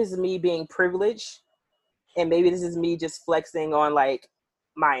 and maybe this is me being privileged, and maybe this is me just flexing on like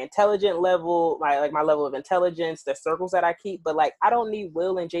my intelligent level, my level of intelligence, the circles that I keep. But like, I don't need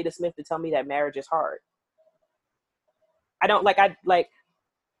Will and Jada Smith to tell me that marriage is hard. I don't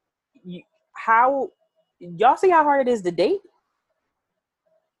how y'all see how hard it is to date.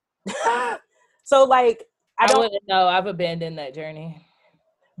 So like, I wouldn't know. I've abandoned that journey.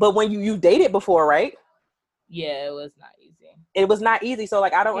 But when you dated before, right? Yeah, it was not easy. It was not easy. So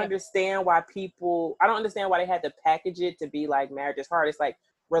like, I don't understand why they had to package it to be like marriage is hard. It's like,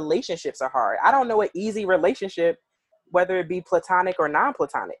 relationships are hard. I don't know an easy relationship, whether it be platonic or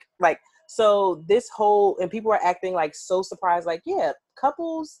non-platonic. Like, so this whole, and people are acting like so surprised, like, yeah,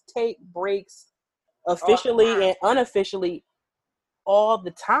 couples take breaks officially and unofficially all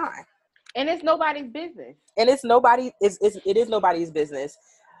the time. And it's nobody's business. It is nobody's business.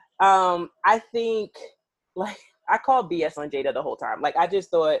 I think, like, I called BS on Jada the whole time. Like, I just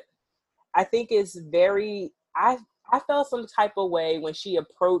thought, I think it's very, I felt some type of way when she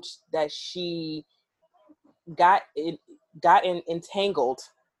approached that she got entangled,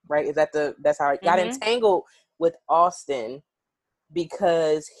 right? That's how it got entangled with Austin,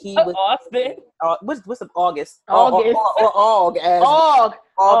 because he was Austin. What's August? August. Or Og,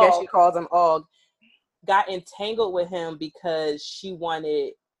 as she calls him, Og. Got entangled with him because she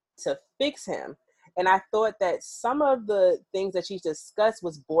wanted to fix him. And I thought that some of the things that she discussed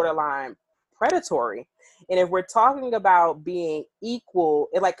was borderline predatory. And if we're talking about being equal,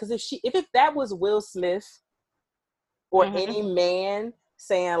 because if that was Will Smith or any man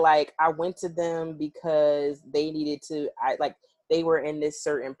saying like, I went to them because they needed to, they were in this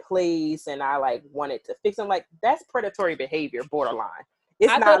certain place and I like wanted to fix them, like, that's predatory behavior, borderline.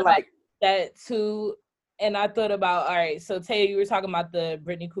 It's not like that too. And I thought about, all right, so Tay, you were talking about the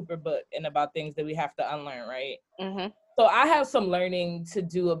Brittany Cooper book and about things that we have to unlearn, right? Mm-hmm. So I have some learning to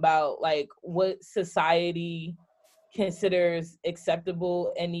do about like what society considers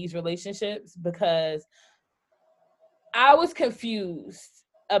acceptable in these relationships, because I was confused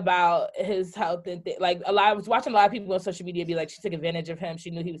about his health and I was watching a lot of people on social media be like, she took advantage of him.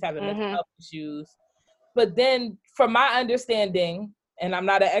 She knew he was having mental health issues. But then from my understanding, and I'm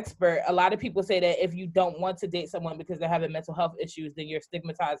not an expert, a lot of people say that if you don't want to date someone because they're having mental health issues, then you're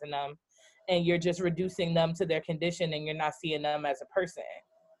stigmatizing them and you're just reducing them to their condition and you're not seeing them as a person.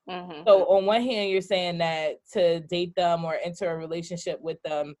 Mm-hmm. So on one hand, you're saying that to date them or enter a relationship with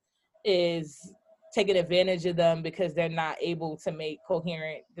them is taking advantage of them because they're not able to make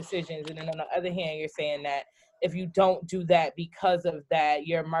coherent decisions. And then on the other hand, you're saying that if you don't do that because of that,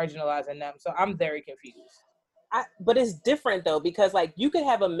 you're marginalizing them. So I'm very confused. But it's different though, because like you could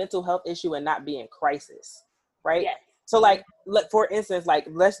have a mental health issue and not be in crisis, right? Yes. So like, for instance, like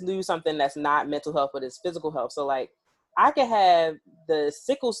let's do something that's not mental health, but it's physical health. So like I could have the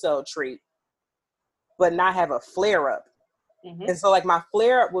sickle cell trait, but not have a flare up. Mm-hmm. And so like my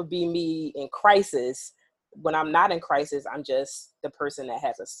flare up would be me in crisis. When I'm not in crisis, I'm just the person that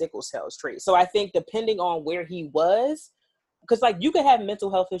has a sickle cell trait. So I think depending on where he was, because like you could have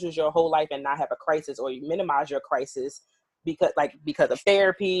mental health issues your whole life and not have a crisis, or you minimize your crisis because of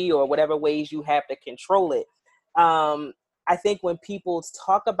therapy or whatever ways you have to control it. I think when people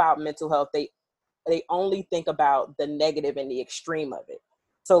talk about mental health, they only think about the negative and the extreme of it.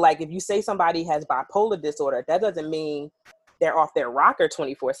 So like if you say somebody has bipolar disorder, that doesn't mean they're off their rocker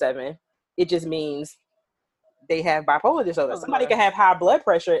 24/7. It just means they have bipolar disorder. Somebody can have high blood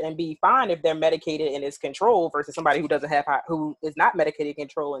pressure and be fine if they're medicated and is controlled, versus somebody who doesn't have who is not medicated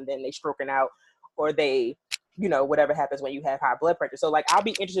control, and then they stroking out, or they, whatever happens when you have high blood pressure. So like I'll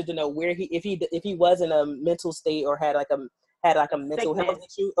be interested to know where if he was in a mental state or had like a mental health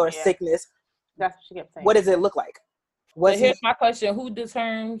issue or sickness. That's what she kept saying. What does it look like? But here's my question: Who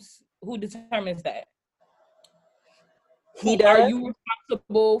determines that? He does. Are you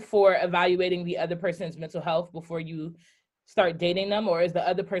responsible for evaluating the other person's mental health before you start dating them, or is the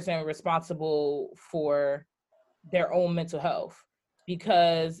other person responsible for their own mental health?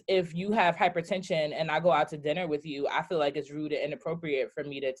 Because if you have hypertension and I go out to dinner with you, I feel like it's rude and inappropriate for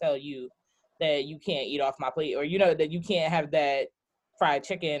me to tell you that you can't eat off my plate, or that you can't have that fried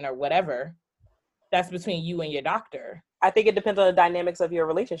chicken or whatever. That's between you and your doctor. I think it depends on the dynamics of your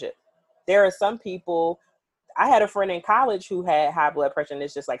relationship. There are some people. I had a friend in college who had high blood pressure, and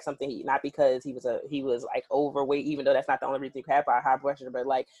it's just like something not because he was like overweight, even though that's not the only reason you can have high blood pressure, but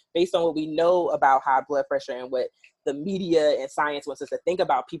like based on what we know about high blood pressure and what the media and science wants us to think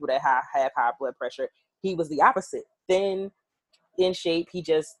about people that have high blood pressure, he was the opposite. Thin, in shape.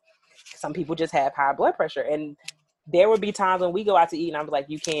 Some people just have high blood pressure, and there would be times when we go out to eat, and I'm like,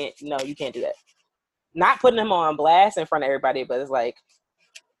 you can't do that. Not putting him on blast in front of everybody, but it's like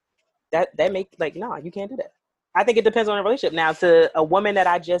that make like, no, you can't do that. I think it depends on the relationship. Now, to a woman that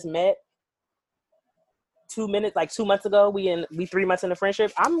I just met 2 months ago, we 3 months in a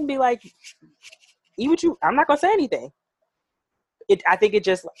friendship, I'm gonna be like, eat with you. I'm not gonna say anything. I think it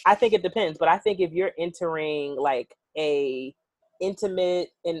depends, but I think if you're entering like a intimate,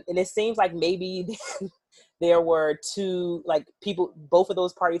 and it seems like maybe there were two, like people, both of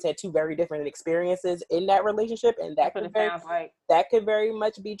those parties had two very different experiences in that relationship, and that could very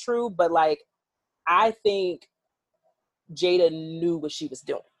much be true. But like, I think Jada knew what she was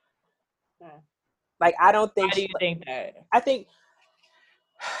doing. Like, I don't think. Why do you think that? I think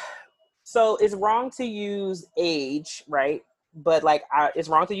so. It's wrong to use age, right? But like, it's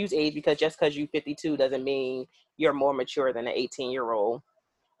wrong to use age because just because you're 52 doesn't mean you're more mature than an 18-year-old,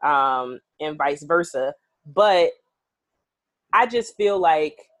 and vice versa. But I just feel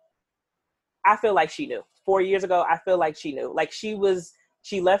like she knew 4 years ago. I feel like she knew. Like she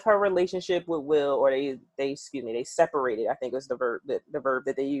left her relationship with Will, or they separated. I think it was the verb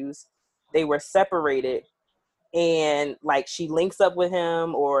that they used. They were separated, and like she links up with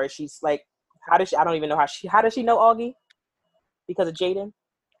him, or she's like, I don't even know how does she know Augie? Because of Jaden?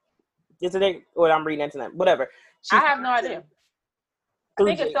 Is it, or I'm reading into that? Whatever. I have no idea. I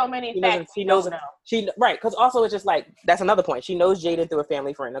think it's so many facts she knows. Right, because also it's just like, that's another point. She knows Jaden through a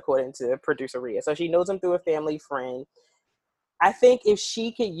family friend, according to producer Rhea. So she knows him through a family friend. I think if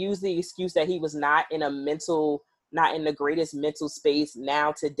she could use the excuse that he was not in the greatest mental space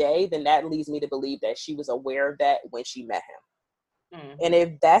now today, then that leads me to believe that she was aware of that when she met him. Mm-hmm. And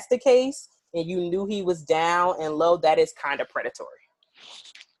if that's the case, and you knew he was down and low, that is kind of predatory.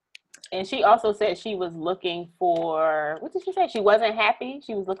 And she also said she was looking for, what did she say? She wasn't happy.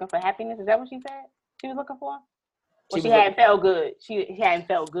 She was looking for happipiness. Is that what she said? She was looking for? Well, she hadn't felt good. She hadn't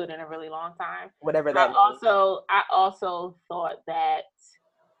felt good in a really long time. Whatever that means. I also thought that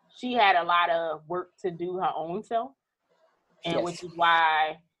she had a lot of work to do her own self. And yes. Which is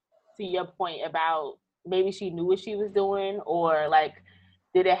why, to your point about maybe she knew what she was doing, or like,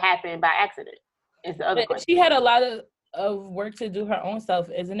 did it happen by accident? Is the other question. She had a lot of work to do her own self.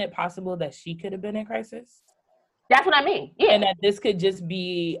 Isn't it possible that she could have been in crisis? That's what I mean. Yeah. And that this could just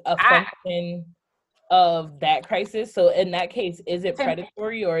be a function of that crisis. So in that case, is it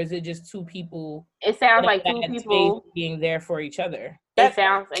predatory, or is it just two people? It sounds like two people being there for each other. It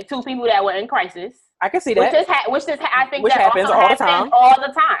sounds like two people that were in crisis. I can see that. I think which that happens all the time. All the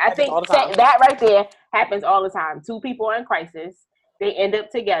time. I think that right there happens all the time. Two people are in crisis. They end up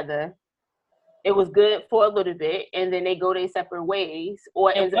together. It was good for a little bit, and then they go their separate ways,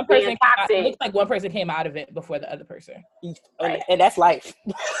 or ends up being toxic. It looks like one person came out of it before the other person. Right. And that's life.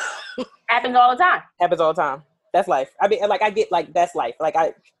 Happens all the time. Happens all the time. That's life. I mean, like, I get, like, that's life. Like,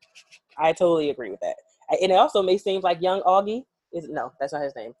 I totally agree with that. And it also may seem like young Augie no, that's not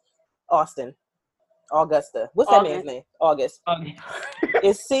his name. Augusta. What's that man's name? August.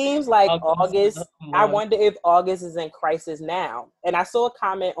 It seems like August. I wonder if August is in crisis now. And I saw a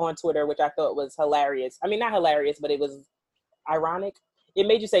comment on Twitter, which I thought was hilarious. I mean, not hilarious, but it was ironic. It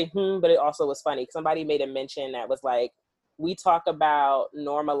made you say, but it also was funny. Somebody made a mention that was like, we talk about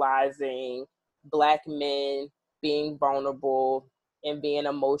normalizing Black men being vulnerable and being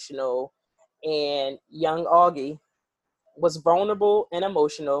emotional. And young Augie was vulnerable and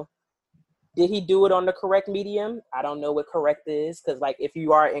emotional. Did he do it on the correct medium? I don't know what correct is, because like if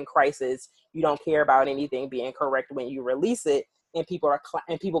you are in crisis, you don't care about anything being correct when you release it, and people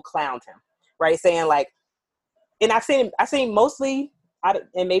clowned him, right? Saying like, and I've seen mostly,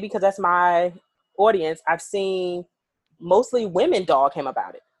 and maybe because that's my audience, I've seen mostly women dog him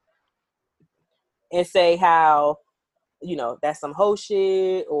about it and say how, that's some hoe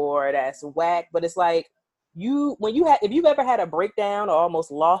shit or that's whack. But it's like, if you've ever had a breakdown or almost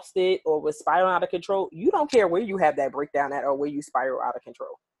lost it or was spiraling out of control, you don't care where you have that breakdown at or where you spiral out of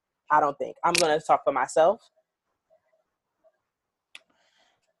control. I don't think. I'm going to talk for myself.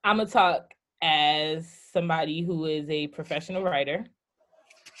 I'm going to talk as somebody who is a professional writer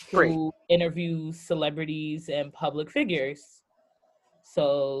who interviews celebrities and public figures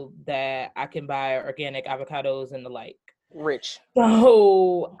so that I can buy organic avocados and the like. Rich.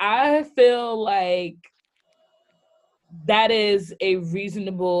 So I feel like that is a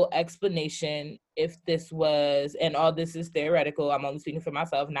reasonable explanation if this was, and all this is theoretical, I'm only speaking for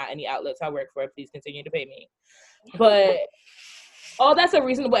myself, not any outlets I work for, please continue to pay me. But that's a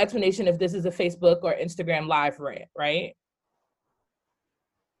reasonable explanation if this is a Facebook or Instagram live rant, right?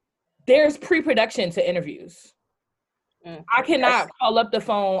 There's pre-production to interviews. I cannot call up the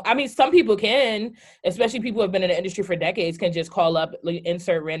phone. I mean, some people can, especially people who have been in the industry for decades, can just call up, like,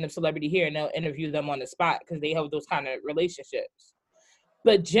 insert random celebrity here, and they'll interview them on the spot because they have those kind of relationships.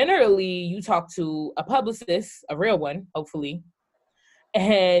 But generally, you talk to a publicist, a real one, hopefully,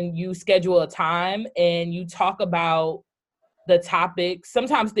 and you schedule a time and you talk about the topics.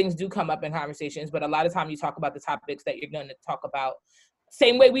 Sometimes things do come up in conversations, but a lot of time you talk about the topics that you're going to talk about.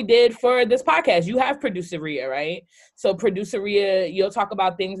 Same way we did for this podcast. You have producer Rhea, right? So producer Rhea, you'll talk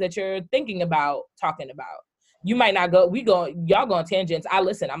about things that you're thinking about talking about. You might not go, y'all go on tangents. I'm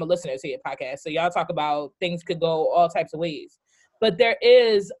a listener to your podcast. So y'all talk about things could go all types of ways. But there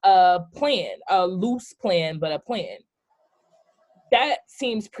is a plan, a loose plan, but a plan. That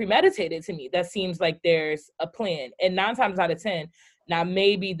seems premeditated to me. That seems like there's a plan. And 9 times out of 10, now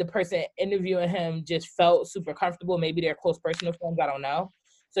maybe the person interviewing him just felt super comfortable. Maybe they're close personal friends. I don't know.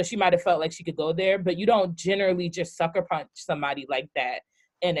 So she might have felt like she could go there. But you don't generally just sucker punch somebody like that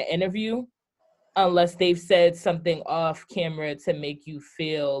in an interview unless they've said something off camera to make you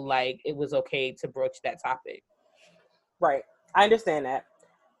feel like it was okay to broach that topic. Right. I understand that.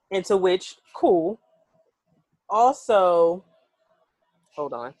 And to which, cool. Also,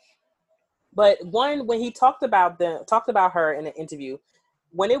 hold on. But when he talked about her in an interview,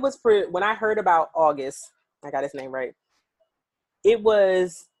 when I heard about August, I got his name right, it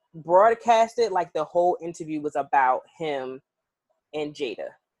was broadcasted like the whole interview was about him and Jada.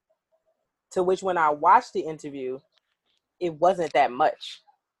 To which when I watched the interview, it wasn't that much.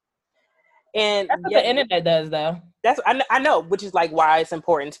 And that's what the internet does, though. I know, which is like why it's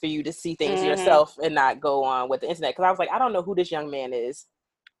important for you to see things yourself and not go on with the internet. Because I was like, I don't know who this young man is.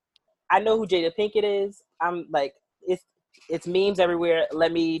 I know who Jada Pinkett is. I'm like, it's memes everywhere.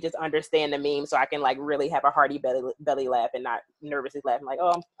 Let me just understand the meme so I can like really have a hearty belly laugh and not nervously laughing like,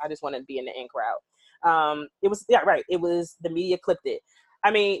 oh, I just want to be in the in crowd. It was the media clipped it.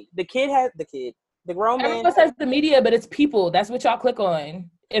 I mean, the grown man. Everyone says the media, but it's people. That's what y'all click on.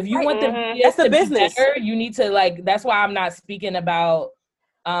 If you want the media that's the to business. Be better, you need to like. That's why I'm not speaking about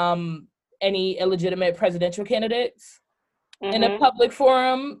any illegitimate presidential candidates in a public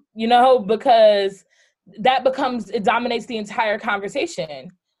forum, because it dominates the entire conversation.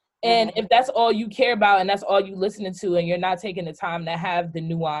 And if that's all you care about and that's all you listening to, and you're not taking the time to have the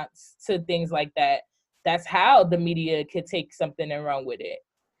nuance to things like that, that's how the media could take something and run with it.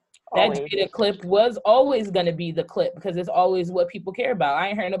 That Jada clip was always going to be the clip because it's always what people care about. I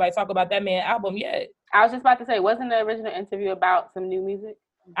ain't heard nobody talk about that man album yet. I was just about to say, wasn't the original interview about some new music?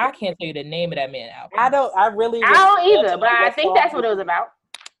 I can't tell you the name of that man album. I don't either, but I think that's what it was about.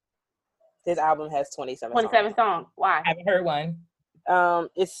 His album has 27 songs. Why? I haven't heard one. I'm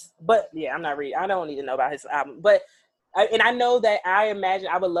not reading. I don't need to know about his album, but I know that I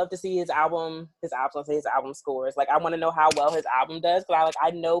would love to see his album scores. Like, I want to know how well his album does. Cause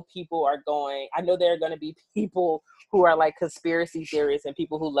I know there are going to be people who are like conspiracy theorists and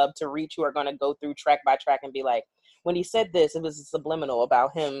people who love to reach, who are going to go through track by track and be like, when he said this, it was subliminal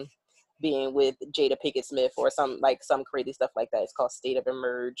about him being with Jada Pinkett Smith or some crazy stuff like that. It's called State of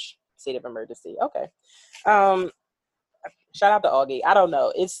Emergency. Okay. Shout out to Augie. I don't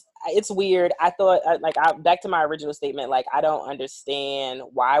know. It's weird. I thought back to my original statement. Like, I don't understand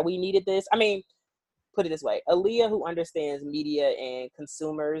why we needed this. I mean, put it this way: Aaliyah, who understands media and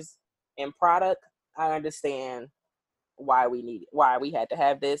consumers and product, I understand why we had to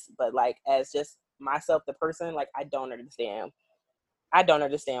have this. But like, as just myself, the person, like, I don't understand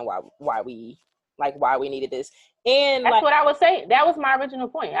why we needed this. And that's like, what I was saying. That was my original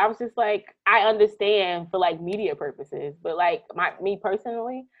point. I was just like, I understand for like media purposes, but like me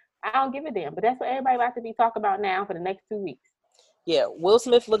personally, I don't give a damn. But that's what everybody about to be talking about now for the next 2 weeks. yeah, Will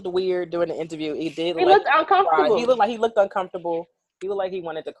Smith looked weird during the interview. He looked uncomfortable. He looked uncomfortable. He looked like he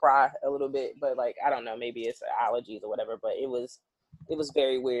wanted to cry a little bit, but like, I don't know, maybe it's allergies or whatever, but it was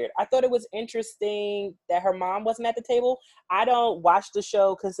very weird. I thought it was interesting that her mom wasn't at the table. I don't watch the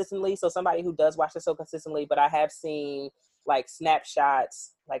show consistently, so somebody who does watch the show consistently, but I have seen like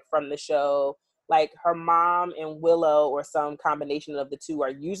snapshots like from the show. Like, her mom and Willow, or some combination of the two, are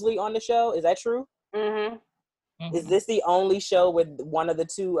usually on the show. Is that true? Mm-hmm. Is this the only show where one of the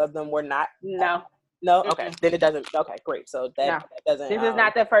two of them were not? No. No? Okay. Then it doesn't. Okay, great. So that doesn't. This is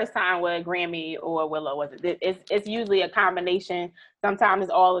not the first time where Grammy or Willow was. It's usually a combination. Sometimes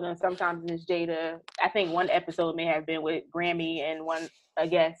it's all of them. Sometimes it's Jada. I think one episode may have been with Grammy and one, I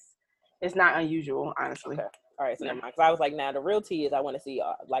guess. It's not unusual, honestly. Okay. All right. So never mind. Because I was like, now the real tea is I want to see,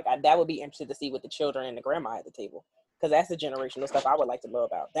 that would be interesting to see with the children and the grandma at the table. Because that's the generational stuff I would like to know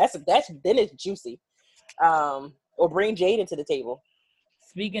about. Then it's juicy. Or bring Jaden to the table.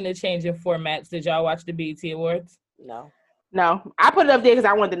 Speaking of changing formats, did y'all watch the BET Awards? No. I put it up there because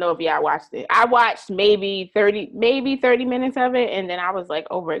I wanted to know if y'all watched it. I watched maybe 30 minutes of it, and then I was like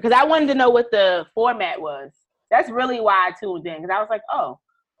over it because I wanted to know what the format was. That's really why I tuned in, because I was like, oh,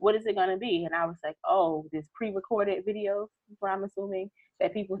 what is it gonna be? And I was like, oh, this pre-recorded video, where I'm assuming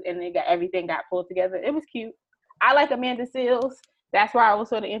that people, and everything got pulled together. It was cute. I like Amanda Seales. That's why I was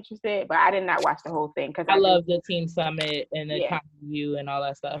sort of interested, but I did not watch the whole thing because I love the Team Summit and the Comedy View and all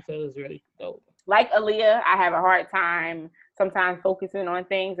that stuff. It was really dope. Like Aaliyah, I have a hard time sometimes focusing on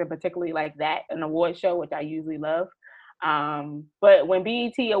things, and particularly like that, an award show, which I usually love. But when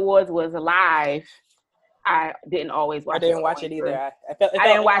BET Awards was live, I didn't always watch it. I didn't watch it either. I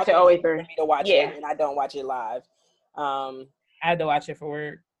didn't watch it all the way through. For me to watch it, and I don't watch it live. I had to watch it for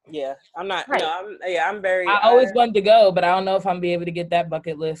work. Yeah, I'm not. Right. No, I'm very. I always wanted to go, but I don't know if I'm be able to get that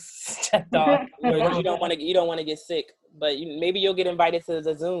bucket list checked off. You don't want to get sick, but maybe you'll get invited to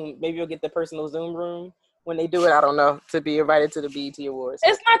the Zoom. Maybe you'll get the personal Zoom room when they do it. I don't know, to be invited to the BET Awards.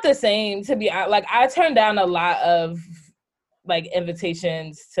 It's not the same to be like. I turned down a lot of like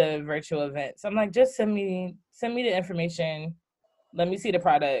invitations to virtual events. I'm like, just send me the information. Let me see the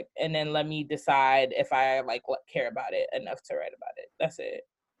product, and then let me decide if I care about it enough to write about it. That's it.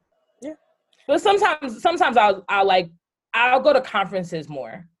 Yeah. But sometimes I'll go to conferences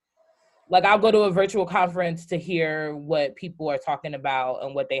more. Like, I'll go to a virtual conference to hear what people are talking about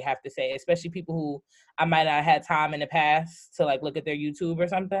and what they have to say, especially people who I might not have had time in the past to look at their YouTube or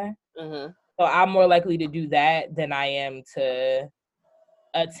something. Mm-hmm. So I'm more likely to do that than I am to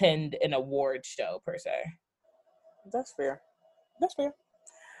attend an award show per se. That's fair.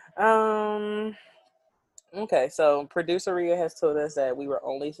 Okay, so producer Rhea has told us that we were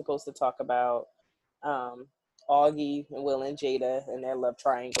only supposed to talk about Augie and Will and Jada and their love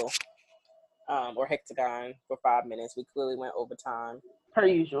triangle, or hexagon, for 5 minutes. We clearly went over time. Per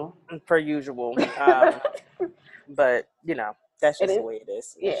usual. But that's just the way it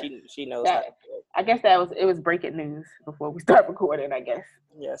is. Yeah. She knows how to do it. I guess it was breaking news before we start recording, I guess.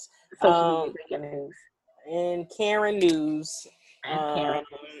 Yes. Social media breaking news. And Karen news.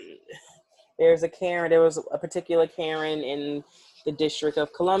 There was a particular Karen in the District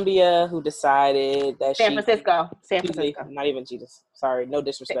of Columbia who decided that San Francisco. Not even Jesus. Sorry, no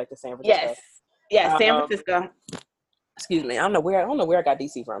disrespect to San Francisco. Yes, San Francisco. Excuse me. I don't know where I got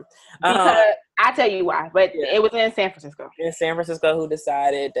DC from. Because I'll tell you why, but it was in San Francisco. In San Francisco, who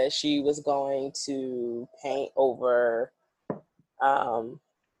decided that she was going to paint over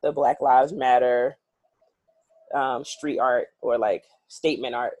the Black Lives Matter street art, or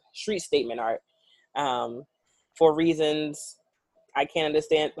street statement art, for reasons I can't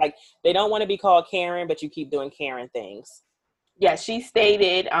understand. They don't want to be called Karen, but you keep doing Karen things. Yeah, she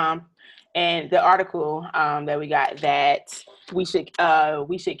stated in the article that we got that we should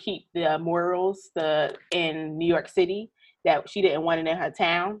keep the murals in New York City, that she didn't want it in her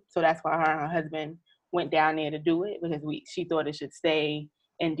town, so that's why her and her husband went down there to do it, because she thought it should stay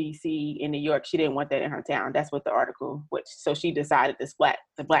in DC, in New York. She didn't want that in her town. That's what the article, so she decided to splat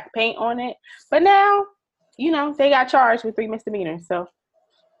the black paint on it. But now, they got charged with 3 misdemeanors. So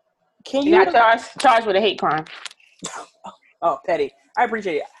she got charged with a hate crime. Oh, petty. I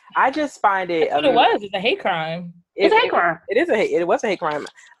appreciate it. I just find it. That's what it was. It's a hate crime. It's a hate crime. It was a hate crime.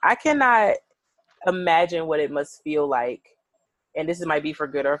 I cannot imagine what it must feel like, and this might be for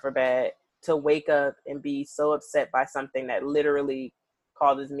good or for bad, to wake up and be so upset by something that literally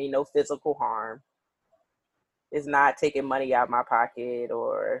causes me no physical harm. Is not taking money out of my pocket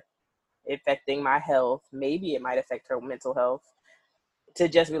or affecting my health. Maybe it might affect her mental health. To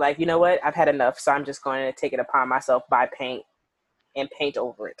just be like, you know what, I've had enough, so I'm just going to take it upon myself, buy paint and paint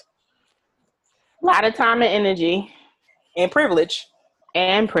over it. A lot of time and energy. And privilege.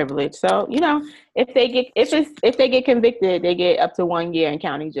 So, if they get convicted, they get up to 1 year in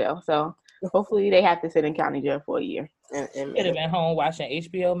county jail. So hopefully they have to sit in county jail for a year. And could have been home watching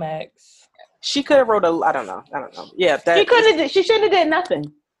HBO Max. She could have wrote I don't know. Yeah, She shouldn't have did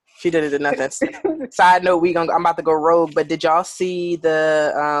nothing. She did nothing. Side note, I'm about to go rogue, but did y'all see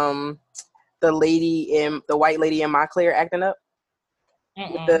the white lady in Montclair acting up?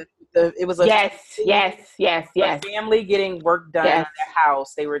 It was a family getting work done at their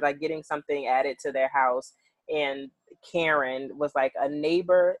house. They were like getting something added to their house, and Karen was like a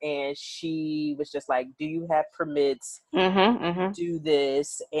neighbor, and she was just like, "Do you have permits to do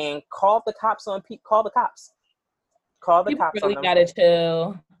this?" And called the cops on Call the cops. People really gotta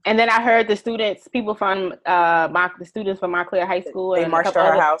chill. And then I heard the students from Montclair High School. They marched to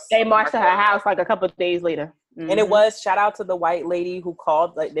her house. They marched to her house like a couple of days later. Mm-hmm. And it was, shout out to the white lady who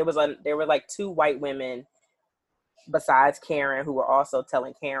called. Like there were like 2 white women besides Karen who were also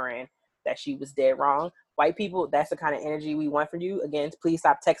telling Karen that she was dead wrong. White people, that's the kind of energy we want from you. Again, please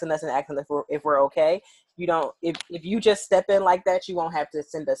stop texting us and asking if we're okay. You don't. If you just step in like that, you won't have to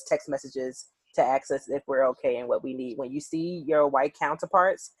send us text messages to ask us if we're okay and what we need. When you see your white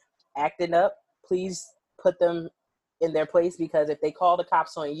counterparts acting up, please put them in their place, because if they call the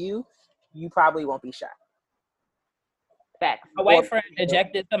cops on you, you probably won't be shot. Facts. A white friend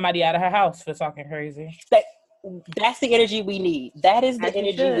ejected somebody out of her house for talking crazy. That's the energy we need. That is the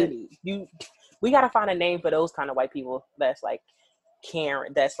energy we need. We got to find a name for those kind of white people that's like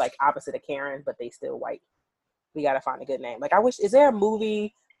Karen, that's like opposite of Karen, but they still white. We got to find a good name. Like, is there a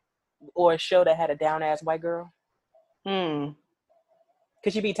movie or a show that had a down ass white girl? Could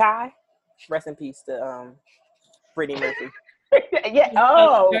she be Ty? Rest in peace to Brittany Murphy. Yeah.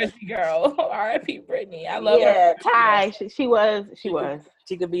 Oh, Jersey girl. R.I.P. Brittany. I love her. Yeah, Ty. She was.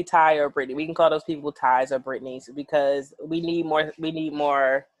 She could be Ty or Brittany. We can call those people Ties or Brittany's, because we need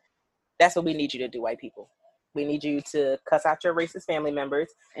more. That's what we need you to do, white people. We need you to cuss out your racist family members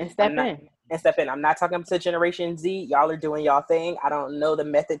and step in. I'm not talking to Generation Z. Y'all are doing y'all thing. I don't know the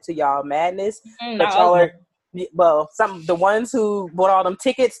method to y'all madness, but y'all are. Well, the ones who bought all them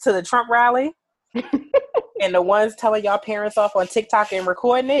tickets to the Trump rally, and the ones telling y'all parents off on TikTok and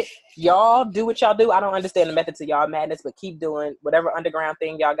recording it. Y'all do what y'all do. I don't understand the method to y'all madness, but keep doing whatever underground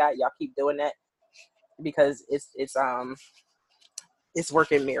thing y'all got. Y'all keep doing that, because it's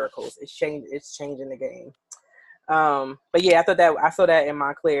working miracles. It's changing the game. But yeah, I saw that in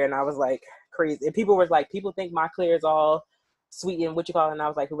Montclair, and I was like, crazy. And people were like, people think Montclair is all sweet and what you call it. And I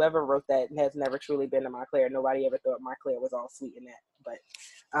was like, whoever wrote that has never truly been to Montclair. Nobody ever thought Montclair was all sweet in that. But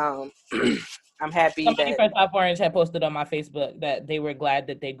I'm happy somebody from South Orange had posted on my Facebook that they were glad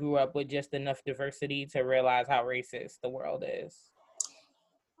that they grew up with just enough diversity to realize how racist the world is.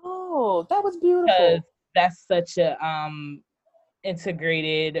 Oh, that was beautiful. Because that's such a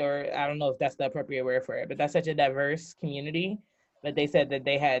integrated, or I don't know if that's the appropriate word for it, but that's such a diverse community. But they said that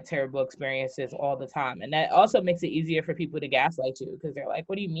they had terrible experiences all the time. And that also makes it easier for people to gaslight you, because they're like,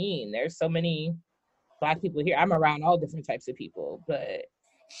 what do you mean? There's so many Black people here. I'm around all different types of people, but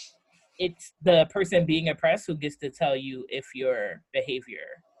it's the person being oppressed who gets to tell you if your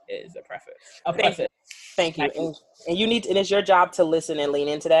behavior is oppressive. Thank you. And you need to, and it's your job to listen and lean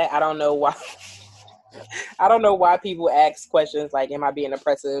into that. I don't know why people ask questions like, am I being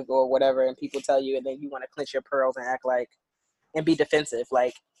oppressive or whatever, and people tell you, and then you want to clench your pearls and act like and be defensive.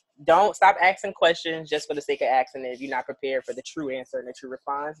 Like, don't stop asking questions just for the sake of asking it. If you're not prepared for the true answer and the true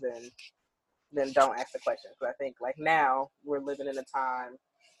response, then don't ask the question. Because I think like now we're living in a time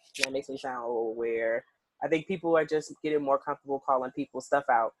that makes me sound old, where I think people are just getting more comfortable calling people stuff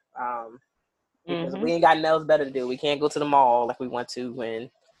out. Because we ain't got nothing else better to do. We can't go to the mall like we want to and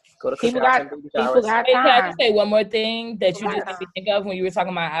go to cookouts and baby showers. Can I just say one more thing that you just made me think of when you were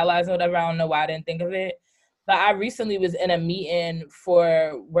talking about allies and whatever? I don't know why I didn't think of it. But I recently was in a meeting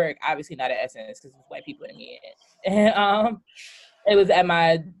for work, obviously not at Essence because it's white people in the meeting. And it was at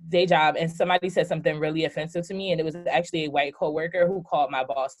my day job, and somebody said something really offensive to me, and it was actually a white coworker who called my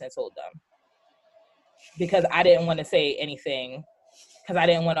boss and told them, because I didn't want to say anything because I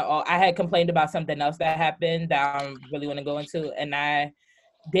didn't want to. I had complained about something else that happened that I really want to go into, and I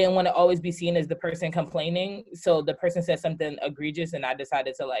didn't want to always be seen as the person complaining. So the person said something egregious, and I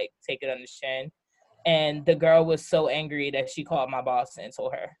decided to like take it on the chin. And the girl was so angry that she called my boss and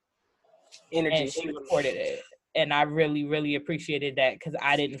told her, Energy. and she reported it. And I really, really appreciated that because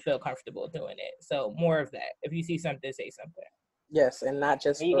I didn't feel comfortable doing it. So more of that. If you see something, say something. Yes, and not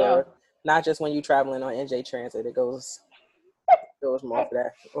just when you're traveling on NJ Transit. It goes more for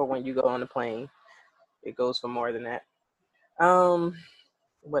that, or when you go on the plane, it goes for more than that.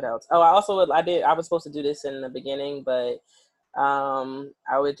 What else? Oh, I was supposed to do this in the beginning, but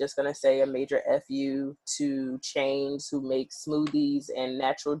I was just gonna say a major FU to chains who make smoothies and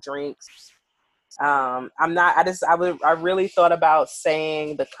natural drinks. I really thought about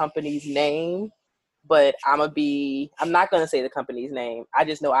saying the company's name, but I'm not gonna say the company's name. I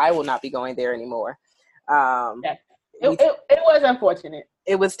just know I will not be going there anymore. It was unfortunate.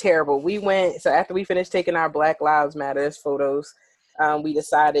 It was terrible. So after we finished taking our Black Lives Matters photos, we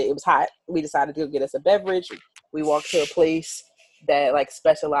decided it was hot. We decided to go get us a beverage. We walked to a place that like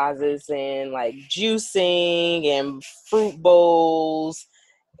specializes in like juicing and fruit bowls.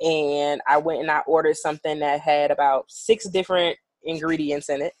 And I went and I ordered something that had about 6 different ingredients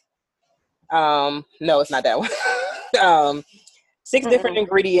in it. No, it's not that one. 6 different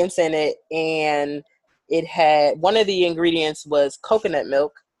ingredients in it, and it had one of the ingredients was coconut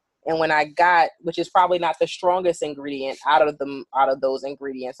milk. And when I got, which is probably not the strongest ingredient out of those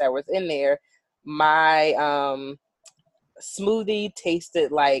ingredients that was in there, my smoothie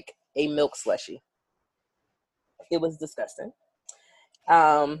tasted like a milk slushy. It was disgusting.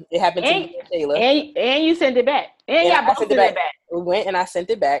 It happened to me and Taylor. And you sent it back. And y'all both sent it back. We went and I sent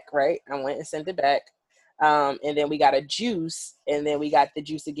it back, right? I went and sent it back. And then we got a juice, and then we got the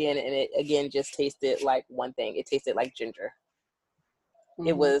juice again, and it again just tasted like one thing. It tasted like ginger. Mm-hmm.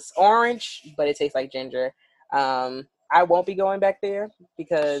 It was orange, but it tastes like ginger. I won't be going back there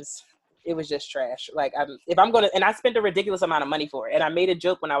because it was just trash. Like, and I spent a ridiculous amount of money for it. And I made a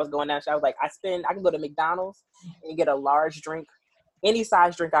joke when I was going down. So I was like, I can go to McDonald's and get a large drink, any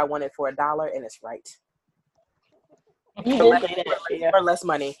size drink I wanted for $1, and it's right. For less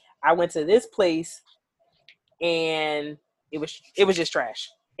money. I went to this place, and it was just trash.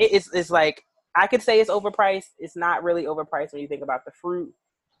 It's like, I could say it's overpriced. It's not really overpriced when you think about the fruit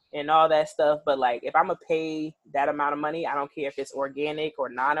and all that stuff. But like, if I'm gonna pay that amount of money, I don't care if it's organic or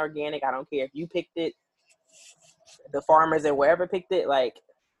non-organic. I don't care if you picked it, the farmers and wherever picked it. Like,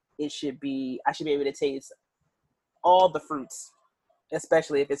 I should be able to taste all the fruits,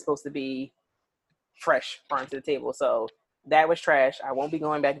 especially if it's supposed to be fresh, farm to the table. So that was trash. I won't be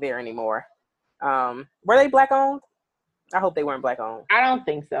going back there anymore. Were they black owned? I hope they weren't black owned. I don't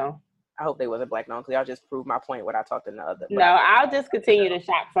think so. I hope they wasn't black owned, because y'all just proved my point when I talked to the other. No, I'll just continue to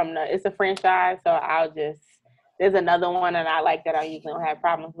shop from it's a franchise, so there's another one and I like that I usually don't have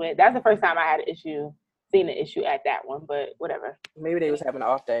problems with. That's the first time I had seen an issue at that one, but whatever. Maybe they was having an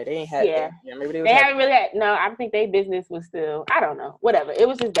off day. They ain't had maybe they haven't really had, no, I think their business was still, I don't know, whatever. It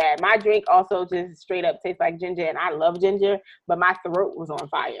was just bad. My drink also just straight up tastes like ginger, and I love ginger, but my throat was on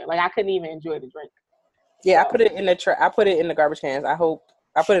fire. Like, I couldn't even enjoy the drink. Yeah, so. I put it in the garbage cans. I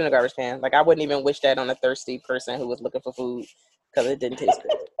put it in the garbage can. Like, I wouldn't even wish that on a thirsty person who was looking for food, because it didn't taste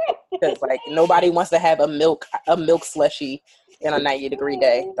good. Because like, nobody wants to have a milk slushy in a 90-degree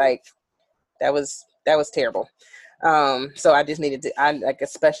day. Like, that was terrible. So I just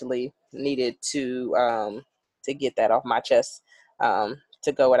especially needed to get that off my chest,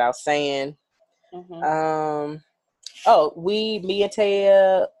 to go without saying. Mm-hmm. Me and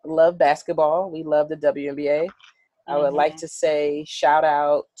Taya love basketball. We love the WNBA. I would like to say shout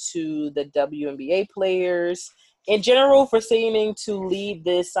out to the WNBA players in general for seeming to lead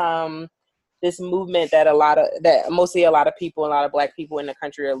this movement that mostly a lot of people, a lot of Black people in the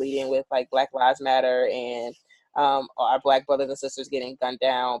country are leading with, like Black Lives Matter, and our Black brothers and sisters getting gunned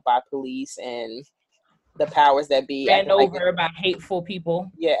down by police, and the powers that be ran over by hateful people.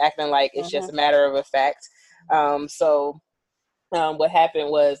 Yeah, acting like it's just a matter of a fact. What happened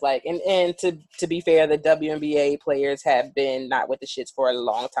was, like, and to be fair, the WNBA players have been not with the shits for a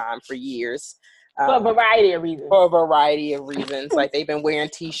long time, for years. For a variety of reasons. Like, they've been wearing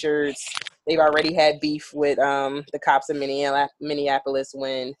T-shirts. They've already had beef with the cops in Minneapolis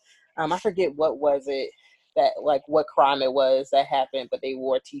when I forget what was it that, like, what crime it was that happened, but they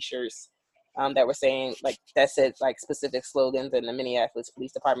wore T-shirts that were saying, like, that said, like, specific slogans, and the Minneapolis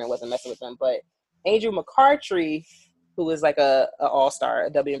Police Department wasn't messing with them. But Angel McCartry, who was like a all-star,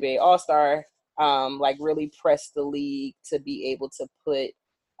 a WNBA all-star, like, really pressed the league to be able to put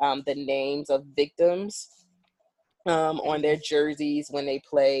the names of victims on their jerseys when they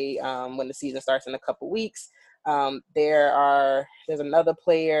play, when the season starts in a couple weeks. There's another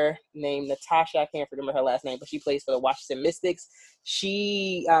player named Natasha. I can't remember her last name, but she plays for the Washington Mystics.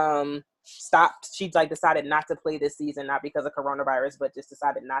 She stopped. She like decided not to play this season, not because of coronavirus, but just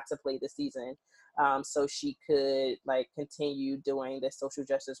decided not to play this season, so she could like continue doing the social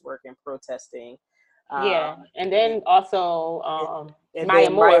justice work and protesting. And then also and Maya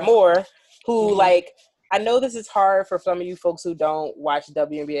then Maya Moore. Moore, who like, I know this is hard for some of you folks who don't watch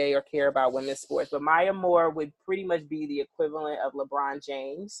WNBA or care about women's sports, but Maya Moore would pretty much be the equivalent of LeBron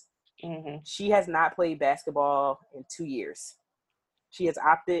James. She has not played basketball in 2 years. She has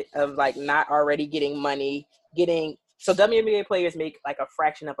opted of like not already getting money, so WNBA players make like a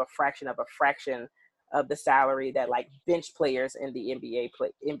fraction of a fraction of a fraction of the salary that like bench players in the NBA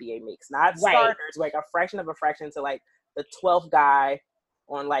makes, not starters, like a fraction of a fraction to like the 12th guy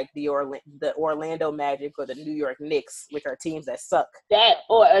on like the Orlando Magic or the New York Knicks, which are teams that suck. That,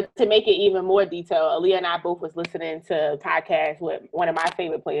 or to make it even more detailed, Aaliyah and I both was listening to a podcast with one of my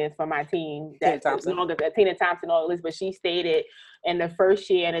favorite players from my team, Tina Thompson, all this, but she stated in the first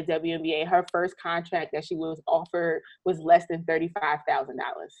year in the WNBA, her first contract that she was offered was less than $35,000,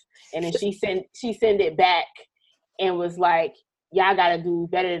 and then she sent it back and was like, y'all got to do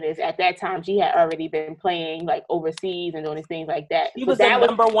better than this. At that time, she had already been playing like overseas and doing these things like that. She was the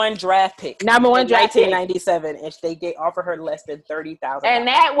number one draft pick. Number one draft pick. 1997, and they offered her less than $30,000. And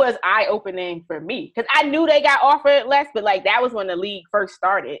that was eye-opening for me because I knew they got offered less, but like that was when the league first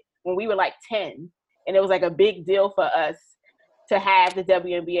started, when we were like 10, and it was like a big deal for us to have the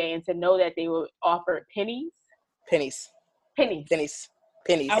WNBA and to know that they were offered pennies.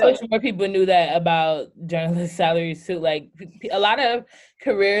 I wish more people knew that about journalist salaries too. Like a lot of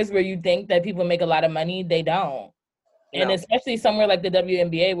careers where you think that people make a lot of money, they don't. No. And especially somewhere like the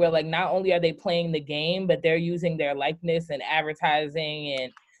WNBA, where like not only are they playing the game, but they're using their likeness and advertising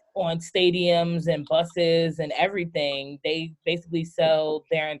and on stadiums and buses and everything. They basically sell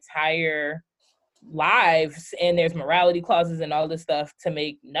their entire lives, and there's morality clauses and all this stuff to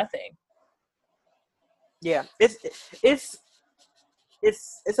make nothing. Yeah, it's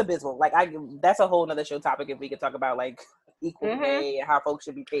abysmal. Like that's a whole nother show topic if we could talk about like equal pay and how folks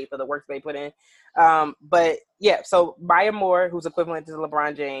should be paid for the work they put in. But yeah, so Maya Moore, who's equivalent to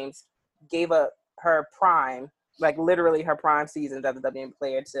LeBron James, gave up her prime, like literally her prime seasons as a WNBA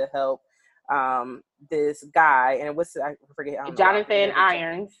player to help this guy, and I forget. Jonathan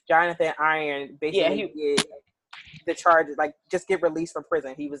Irons. Jonathan Irons basically get the charges, like just get released from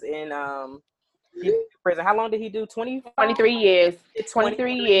prison. He was in prison. How long did he do? 23 years.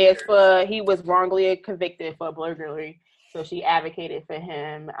 23 years for he was wrongly convicted for burglary. So she advocated for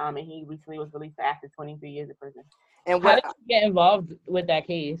him, and he recently was released after 23 years in prison. And how did she get involved with that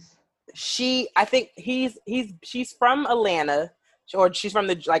case? I think she's from Atlanta, or she's from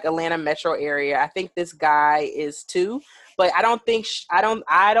the like Atlanta metro area. I think this guy is too, but I don't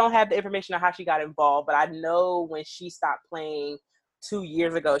have the information on how she got involved. But I know when she stopped playing 2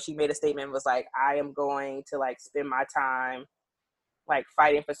 years ago, she made a statement and was like, I am going to like spend my time like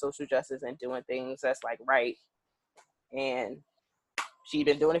fighting for social justice and doing things that's like right. And she'd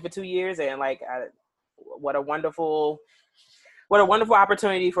been doing it for 2 years, and like what a wonderful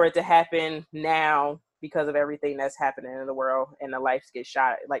opportunity for it to happen now because of everything that's happening in the world, and the lights get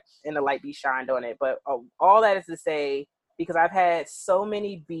shot, like, and the light be shined on it. But all that is to say, because I've had so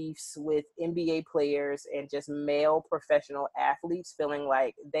many beefs with NBA players and just male professional athletes feeling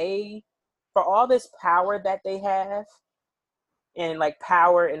like for all this power that they have, and like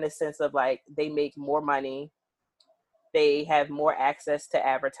power in the sense of like they make more money, they have more access to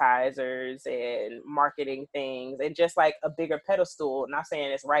advertisers and marketing things, and just like a bigger pedestal. Not saying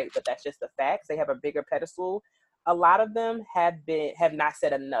it's right, but that's just the facts. They have a bigger pedestal. A lot of them have not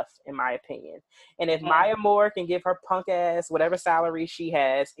said enough, in my opinion. And if Maya Moore can give her punk ass whatever salary she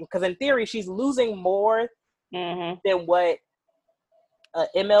has, because in theory she's losing more than what an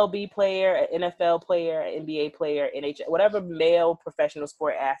MLB player, an NFL player, an NBA player, NHL, whatever male professional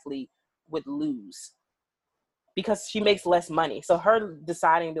sport athlete would lose, because she makes less money. So her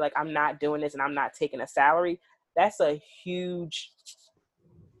deciding to be like, I'm not doing this and I'm not taking a salary, that's a huge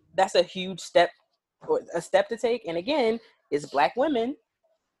step, or a step to take. And again, it's Black women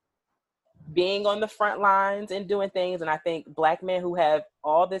being on the front lines and doing things. And I think Black men who have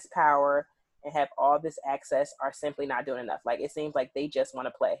all this power and have all this access are simply not doing enough. Like, it seems like they just want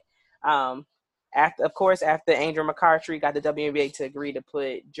to play. After Angel McCarthy got the WNBA to agree to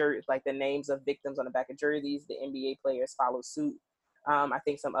put like the names of victims on the back of jerseys, the NBA players followed suit. I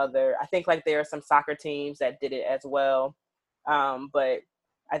think like there are some soccer teams that did it as well. But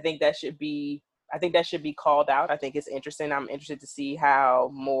I think that should be I think that should be called out. I think it's interesting. I'm interested to see how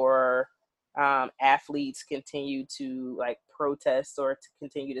more athletes continue to like protest or to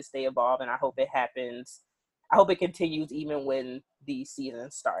continue to stay involved. And I hope it happens. I hope it continues even when these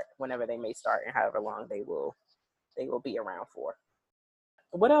seasons start, whenever they may start, and however long they will be around for.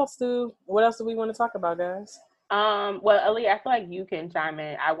 What else do we want to talk about, guys? Well, Ali, I feel like you can chime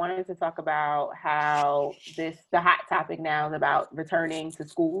in. I wanted to talk about how the hot topic now is about returning to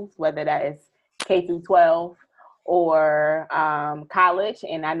schools, whether that is K through 12 or college.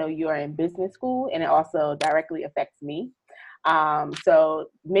 And I know you're in business school, and it also directly affects me. So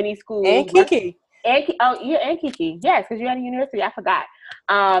many schools And Kiki. and Kiki, yes, because you're at a university. I forgot.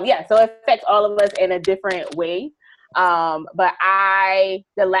 Yeah, so it affects all of us in a different way. But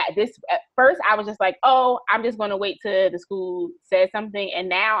this at first I was just like, oh, I'm just going to wait till the school says something. And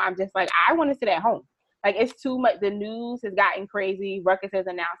now I'm just like, I want to sit at home. Like, it's too much. The news has gotten crazy. Rutgers has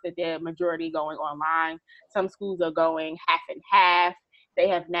announced that their majority going online. Some schools are going half and half. They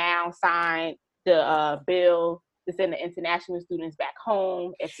have now signed the bill to send the international students back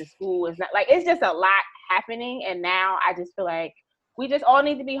home if the school is not, like, it's just a lot happening. And now I just feel like we just all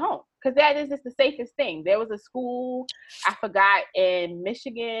need to be home, because that is just the safest thing. There was a school, I forgot, in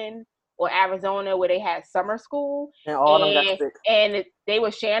Michigan or Arizona where they had summer school. And all of them got sick. And they were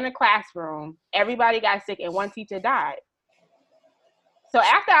sharing a classroom. Everybody got sick and one teacher died. So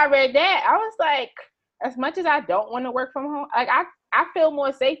after I read that, I was like, as much as I don't want to work from home, like I feel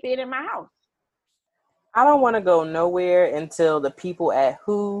more safe being in my house. I don't want to go nowhere until the people at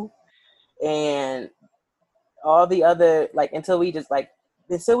WHO and all the other, like, until we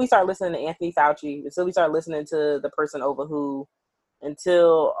start listening to Anthony Fauci, until we start listening to the person over WHO,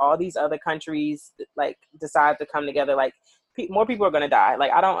 until all these other countries like decide to come together, like more people are going to die.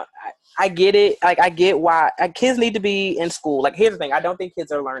 Like, I get it. Like, I get why kids need to be in school. Like, here's the thing. I don't think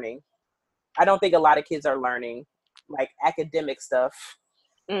kids are learning. I don't think a lot of kids are learning like academic stuff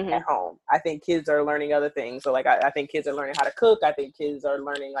at home. I think kids are learning other things. So like, I think kids are learning how to cook. I think kids are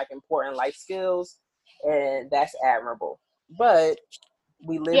learning like important life skills, and that's admirable. But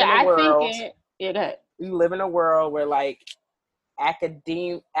we live in a world. We live in a world where like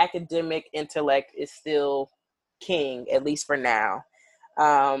academic intellect is still king, at least for now.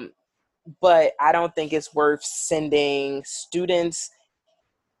 But I don't think it's worth sending students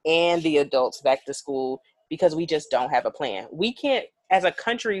and the adults back to school because we just don't have a plan. We can't, as a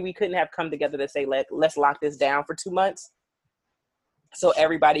country, we couldn't have come together to say, let's lock this down for 2 months so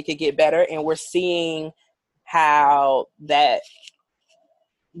everybody could get better. And we're seeing how that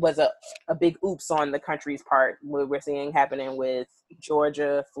was a big oops on the country's part. What we're seeing happening with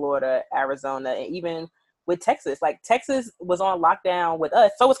Georgia, Florida, Arizona, and even with Texas. Like, Texas was on lockdown with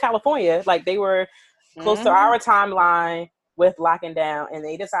us. So was California. Like, they were close to our timeline with locking down, and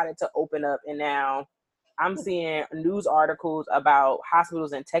they decided to open up. And now I'm seeing news articles about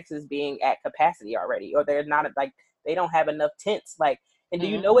hospitals in Texas being at capacity already, or they're not, like, they don't have enough tents. Like, and do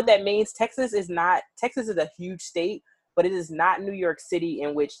you know what that means? Texas is a huge state, but it is not New York City,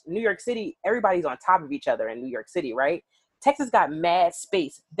 in which New York City, everybody's on top of each other in New York City, right? Texas got mad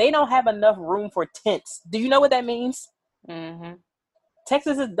space. They don't have enough room for tents. Do you know what that means?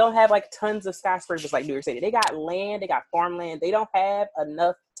 Texas don't have like tons of skyscrapers like New York City. They got land, they got farmland. They don't have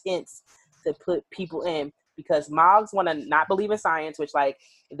enough tents to put people in because mobs want to not believe in science, which like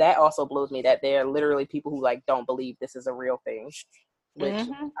that also blows me that there are literally people who like don't believe this is a real thing. Which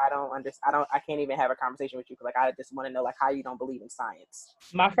I don't understand. I can't even have a conversation with you because like I just want to know like how you don't believe in science.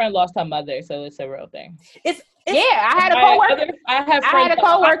 My friend lost her mother, so it's a real thing. It's yeah. I had a coworker. I had a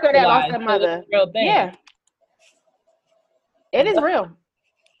coworker that lost her mother. Real thing. Yeah, it is real.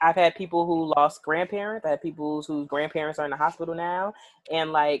 I've had people who lost grandparents. I had people whose grandparents are in the hospital now,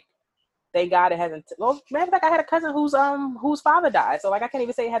 and like, thank God it hasn't. Well, matter of fact, I had a cousin whose father died, so like I can't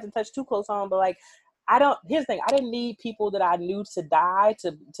even say it hasn't touched too close home, but like. Here's the thing. I didn't need people that I knew to die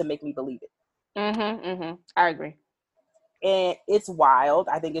to make me believe it. I agree. And it's wild.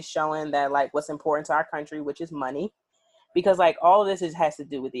 I think it's showing that like what's important to our country, which is money, because like all of this has to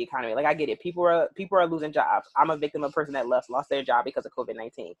do with the economy. Like I get it. People are losing jobs. I'm a victim of a person that lost their job because of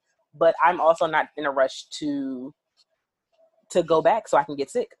COVID-19, but I'm also not in a rush to go back so I can get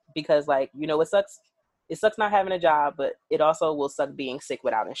sick because like, you know, what sucks? It sucks not having a job, but it also will suck being sick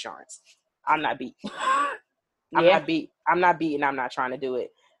without insurance. I'm not beat. I'm not beat. I'm not trying to do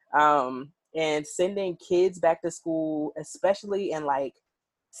it. And sending kids back to school, especially in like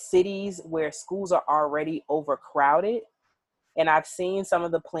cities where schools are already overcrowded. And I've seen some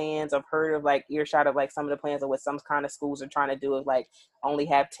of the plans. I've heard of like earshot of like some of the plans of what some kind of schools are trying to do is like only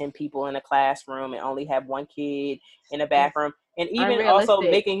have 10 people in a classroom and only have one kid in a bathroom. And even also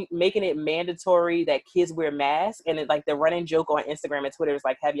making it mandatory that kids wear masks, and it, like the running joke on Instagram and Twitter is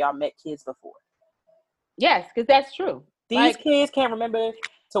like, have y'all met kids before? Yes, because that's true. These kids can't remember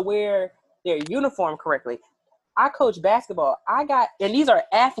to wear their uniform correctly. I coach basketball. And these are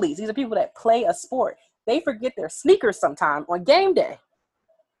athletes. These are people that play a sport. They forget their sneakers sometime on game day.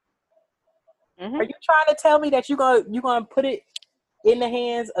 Mm-hmm. Are you trying to tell me that you're gonna put it in the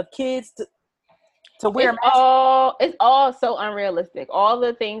hands of kids to wear masks? It's all so unrealistic. All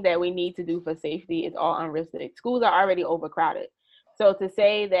the things that we need to do for safety is all unrealistic. Schools are already overcrowded. So to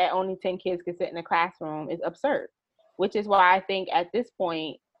say that only 10 kids can sit in a classroom is absurd, which is why I think at this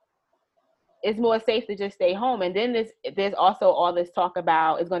point it's more safe to just stay home. And then there's also all this talk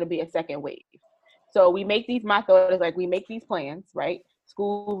about it's going to be a second wave. So my thought is like, we make these plans, right?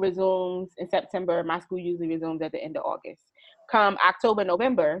 School resumes in September. My school usually resumes at the end of August. Come October,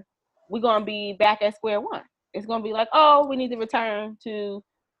 November, we're going to be back at square one. It's going to be like, oh, we need to return to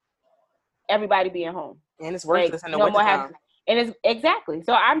everybody being home. And it's worthless in the wintertime. And it's exactly.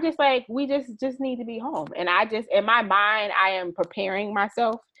 So I'm just like, we just need to be home. And in my mind, I am preparing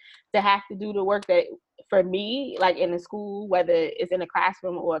myself to have to do the work that for me, like in the school, whether it's in a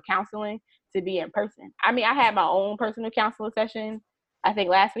classroom or counseling, to be in person. I mean, I had my own personal counselor session, I think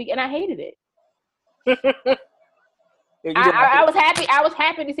last week, and I hated it. I was happy. I was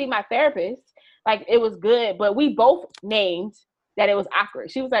happy to see my therapist. Like, it was good, but we both named that it was awkward.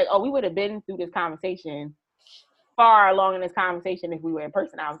 She was like, oh, we would have been through this conversation far along in this conversation if we were in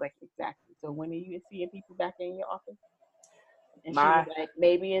person. I was like, exactly. So when are you seeing people back in your office? And she was like,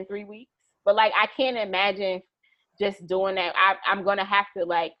 maybe in 3 weeks. But like, I can't imagine just doing that. I'm going to have to,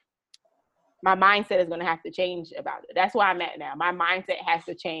 like, my mindset is going to have to change about it. That's where I'm at now. My mindset has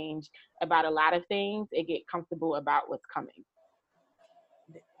to change about a lot of things and get comfortable about what's coming.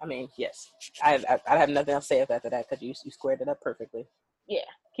 I mean, yes. I have nothing else to say after that because you squared it up perfectly. Yeah.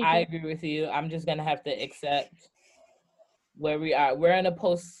 I agree with you. I'm just going to have to accept where we are. We're in a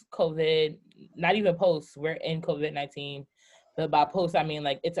post-COVID, not even post, we're in COVID-19. But by post, I mean,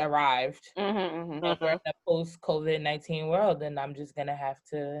 like, it's arrived. And we're in a post-COVID-19 world, and I'm just going to have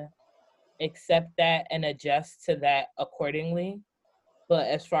to accept that and adjust to that accordingly. But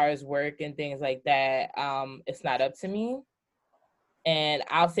as far as work and things like that, it's not up to me. And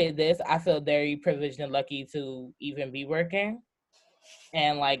I'll say this, I feel very privileged and lucky to even be working.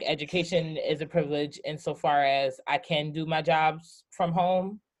 And like, education is a privilege insofar as I can do my jobs from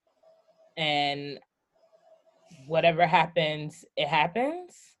home, and whatever happens, it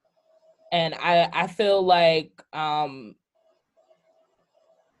happens. And I feel like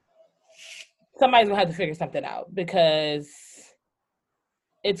somebody's gonna have to figure something out because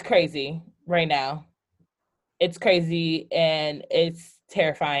it's crazy right now. It's crazy and it's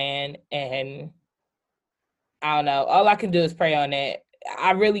terrifying, and I don't know. All I can do is pray on it.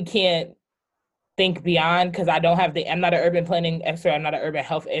 I really can't think beyond because I'm not an urban planning expert. I'm not an urban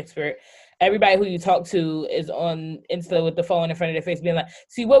health expert. Everybody who you talk to is on Insta with the phone in front of their face being like,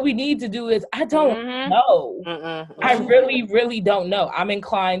 see, what we need to do is, I don't know. I really, really don't know. I'm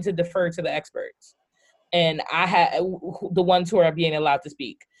inclined to defer to the experts. And I have the ones who are being allowed to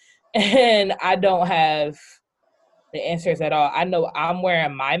speak. And I don't have the answers at all. I know I'm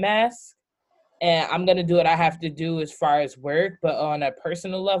wearing my mask and I'm going to do what I have to do as far as work. But on a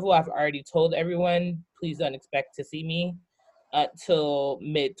personal level, I've already told everyone, please don't expect to see me until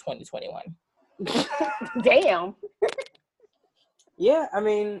mid-2021. Damn. Yeah, I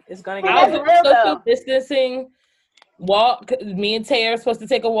mean, it's going to get better. Real social distancing walk. Me and Tay are supposed to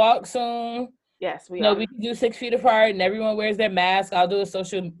take a walk soon. Yes, we are. We can do 6 feet apart and everyone wears their mask. I'll do a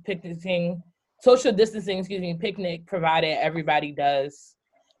social distancing, picnic, provided everybody does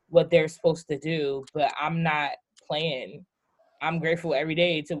what they're supposed to do. But I'm not playing. I'm grateful every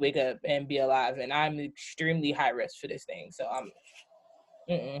day to wake up and be alive, and I'm extremely high risk for this thing. So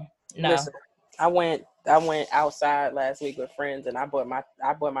no. Listen, I went outside last week with friends, and I bought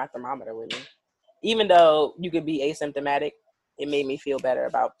my thermometer with me. Even though you could be asymptomatic, it made me feel better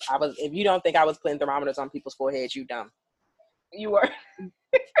about. If you don't think I was putting thermometers on people's foreheads, you dumb. You were.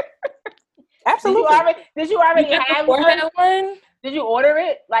 Absolutely. Did you already have one? Did you order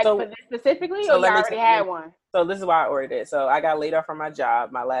it for this specifically, or you already had one? So this is why I ordered it. So I got laid off from my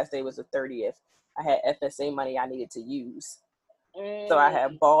job. My last day was the 30th. I had FSA money I needed to use. So I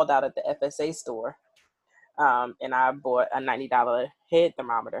had balled out at the FSA store. And I bought a $90 head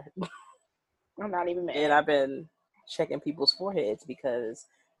thermometer. I'm not even mad. And I've been checking people's foreheads because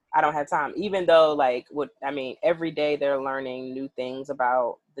I don't have time. Even though, every day they're learning new things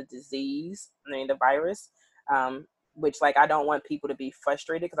about the disease, the virus. which like I don't want people to be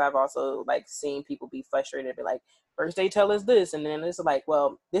frustrated, because I've also like seen people be frustrated, be like, first they tell us this, and then it's like,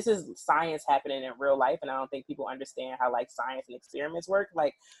 well, this is science happening in real life, and I don't think people understand how like science and experiments work.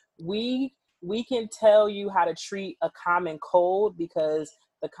 Like we can tell you how to treat a common cold because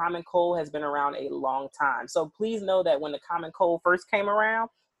the common cold has been around a long time. So please know that when the common cold first came around,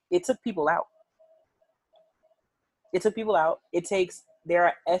 it took people out. There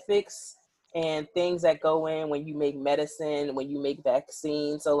are ethics and things that go in when you make medicine, when you make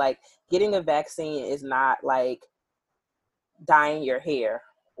vaccines. So like getting a vaccine is not like dyeing your hair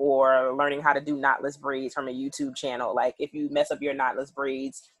or learning how to do knotless braids from a YouTube channel. Like if you mess up your knotless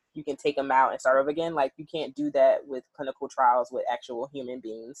braids, you can take them out and start over again. Like you can't do that with clinical trials with actual human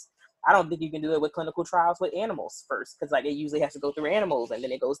beings. I don't think you can do it with clinical trials with animals first, because like it usually has to go through animals and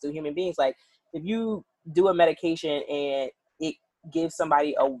then it goes through human beings. Like if you do a medication and it gives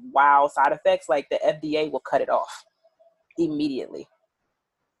somebody a wild side effects, like the FDA will cut it off immediately.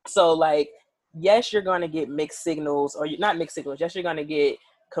 So like, yes, you're going to get mixed signals, or not mixed signals. Yes, you're going to get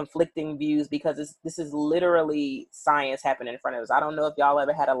conflicting views, because this is literally science happening in front of us. I don't know if y'all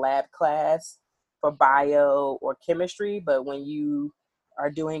ever had a lab class for bio or chemistry, but when you are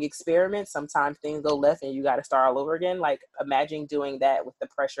doing experiments, sometimes things go left and you got to start all over again. Like imagine doing that with the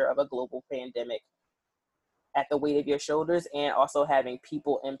pressure of a global pandemic at the weight of your shoulders, and also having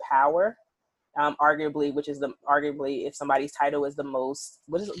people in power. Arguably, if somebody's title is the most,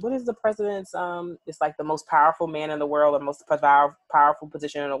 what is the president's, it's like the most powerful man in the world, or most powerful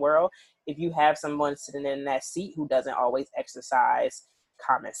position in the world. If you have someone sitting in that seat who doesn't always exercise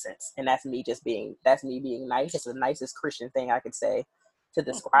common sense, and that's me being nice. It's the nicest Christian thing I could say to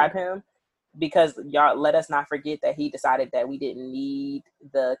describe him, because y'all, let us not forget that he decided that we didn't need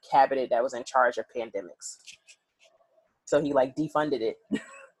the cabinet that was in charge of pandemics. So he like defunded it.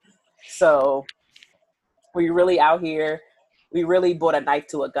 So we really out here, we really brought a knife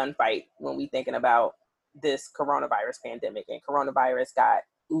to a gunfight when we thinking about this coronavirus pandemic. And coronavirus got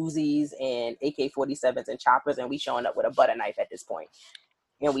Uzis and AK-47s and choppers, and we showing up with a butter knife at this point,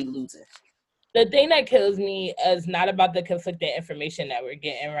 and we losing. The thing that kills me is not about the conflicting information that we're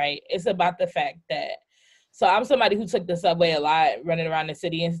getting, right? It's about the fact that, so I'm somebody who took the subway a lot, running around the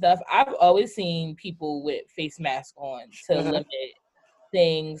city and stuff. I've always seen people with face masks on to limit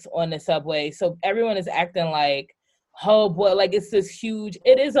things on the subway. So everyone is acting like, oh boy, like it's this huge,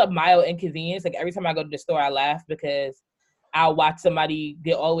 it is a mild inconvenience. Like every time I go to the store, I laugh because I'll watch somebody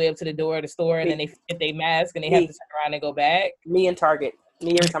get all the way up to the door of the store and then they forget their mask and they have to turn around and go back. Me and Target.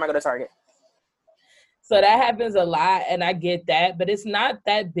 Me every time I go to Target. So that happens a lot, and I get that, but it's not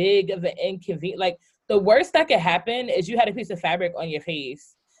that big of an inconvenience. Like the worst that could happen is you had a piece of fabric on your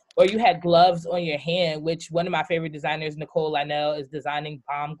face, or you had gloves on your hand, which one of my favorite designers, Nicole Lionel, is designing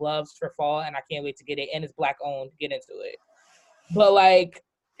bomb gloves for fall, and I can't wait to get it. And it's Black owned, get into it. But like,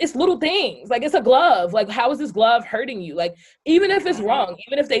 it's little things. Like it's a glove. Like how is this glove hurting you? Like even if it's wrong,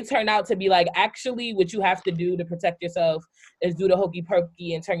 even if they turn out to be like, actually what you have to do to protect yourself is do the hokey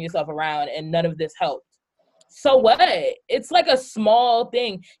pokey and turn yourself around, and none of this helped. So what? It's like a small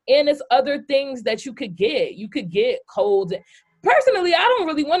thing. And it's other things that you could get. You could get colds. Personally, I don't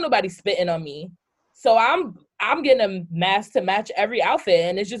really want nobody spitting on me. So I'm getting a mask to match every outfit,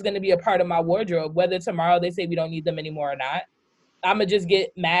 and it's just going to be a part of my wardrobe, whether tomorrow they say we don't need them anymore or not. I'm going to just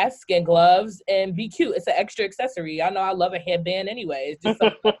get masks and gloves and be cute. It's an extra accessory. Y'all know I love a headband anyway. It's just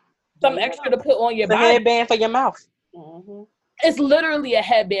some extra to put on your body. A headband for your mouth. Mm-hmm. It's literally a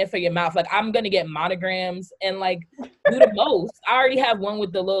headband for your mouth. Like I'm gonna get monograms and like do the most. I already have one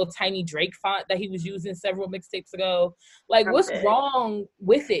with the little tiny Drake font that he was using several mixtapes ago. Like what's wrong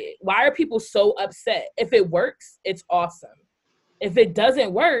with it? Why are people so upset? If it works, it's awesome. If it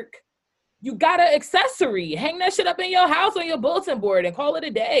doesn't work, you got an accessory. Hang that shit up in your house on your bulletin board and call it a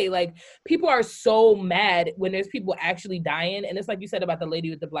day. Like people are so mad when there's people actually dying. And it's like you said about the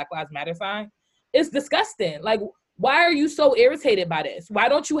lady with the Black Lives Matter sign. It's disgusting. Like, why are you so irritated by this? Why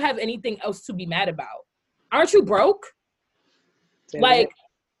don't you have anything else to be mad about? Aren't you broke? Like,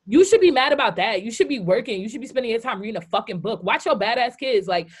 you should be mad about that. You should be working. You should be spending your time reading a fucking book. Watch your badass kids.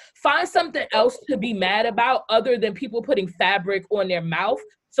 Like, find something else to be mad about other than people putting fabric on their mouth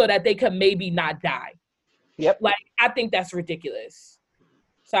so that they could maybe not die. Yep. Like, I think that's ridiculous.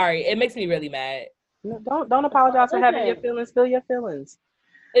 Sorry, it makes me really mad. No, don't apologize for having your feelings. Feel your feelings.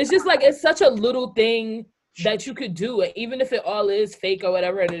 It's just like, it's such a little thing that you could do. Even if it all is fake or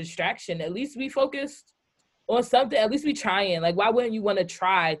whatever, a distraction, at least we focused on something. At least we trying. Like, why wouldn't you want to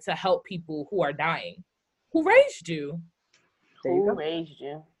try to help people who are dying? Who raised you? Who raised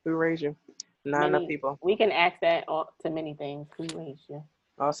you? Who raised you? Not enough people. We can ask that to many things. Who raised you?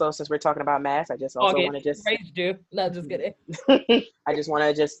 Also, since we're talking about masks, I just also want to just raised you. No, just kidding. I just want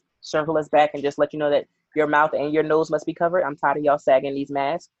to just circle us back and just let you know that your mouth and your nose must be covered. I'm tired of y'all sagging these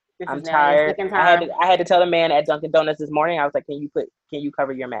masks. I'm tired. I had to tell the man at Dunkin' Donuts this morning. I was like, can you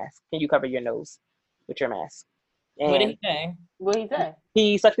cover your mask? Can you cover your nose with your mask? And what did he say? What did he say?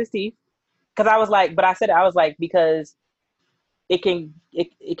 He sucked his teeth. Because I was like, but I said it, I was like, because it can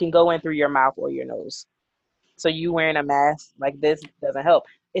go in through your mouth or your nose. So you wearing a mask like this doesn't help,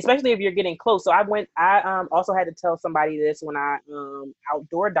 especially if you're getting close. So I also had to tell somebody this when I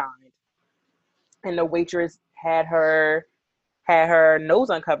outdoor dined, and the waitress had her nose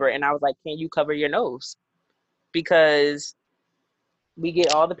uncovered, and I was like, can you cover your nose? Because we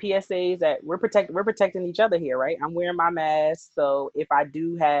get all the PSAs that we're protecting each other here, right? I'm wearing my mask, so if I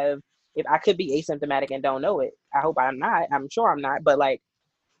could be asymptomatic and don't know it, I hope I'm not. I'm sure I'm not, but like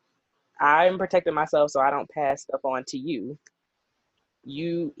I'm protecting myself so I don't pass stuff on to you.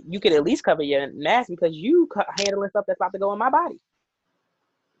 You could at least cover your mask because you handling stuff that's about to go in my body.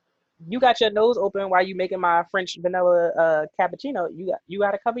 You got your nose open while you making my French vanilla cappuccino. You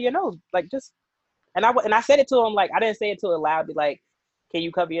got to cover your nose, like just. And I said it to him, like I didn't say it to him loud, be like, can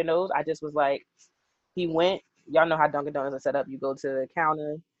you cover your nose? I just was like, he went. Y'all know how Dunkin' Donuts are set up. You go to the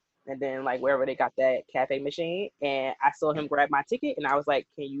counter, and then like wherever they got that cafe machine, and I saw him grab my ticket, and I was like,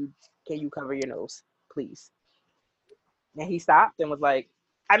 can you cover your nose, please? And he stopped and was like,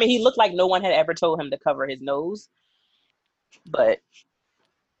 I mean, he looked like no one had ever told him to cover his nose, but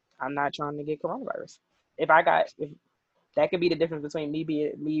I'm not trying to get coronavirus. If that could be the difference between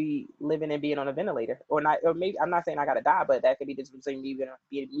me living and being on a ventilator, or not, or maybe I'm not saying I gotta die, but that could be the difference between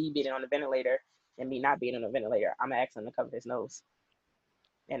me being on a ventilator and me not being on a ventilator. I'm asking him to cover his nose,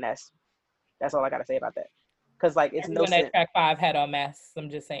 and that's all I gotta say about that. Cause like it's Everyone no sense. At track 5 had on masks. I'm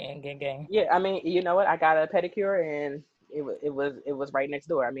just saying, gang. Yeah, I mean, you know what? I got a pedicure and it was right next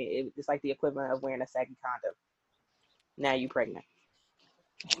door. I mean, it's like the equivalent of wearing a saggy condom. Now you pregnant.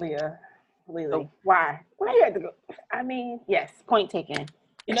 Leah, Oh. why you had to go? I mean, yes, point taken.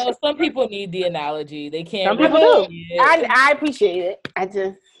 You know, some people need the analogy. They can't. Some people do. I appreciate it. I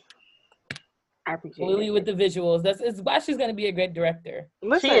appreciate Lily it. with the visuals. It's why she's gonna be a great director.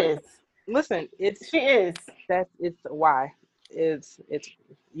 Listen, she is. Listen, She is. it's why. It's it's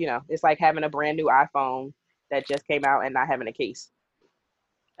like having a brand new iPhone that just came out and not having a case.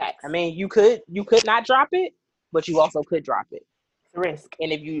 Facts. I mean, you could not drop it, but you also could drop it. It's a risk.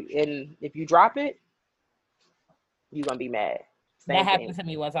 And if you drop it, you're gonna be mad. That happened to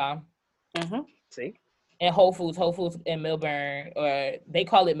me one time. Mm-hmm. See? And Whole Foods in Millburn, or they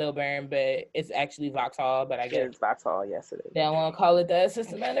call it Millburn, but it's actually Vauxhall. But I guess it's Vauxhall. Yes, it is. They don't want to call it that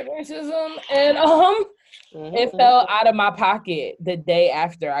systematic racism. And it fell out of my pocket the day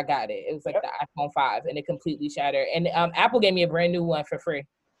after I got it. It was like the iPhone 5, and it completely shattered. And Apple gave me a brand new one for free.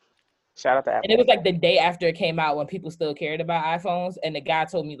 Shout out to Apple. And it was like the day after it came out when people still cared about iPhones. And the guy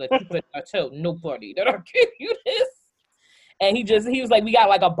told me, like, you better not tell nobody that I'll give you this. And he was like, we got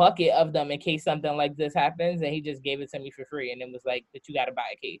like a bucket of them in case something like this happens. And he just gave it to me for free. And it was like, that you got to buy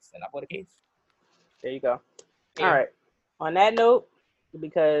a case. And I bought a case. There you go. Yeah. All right. On that note,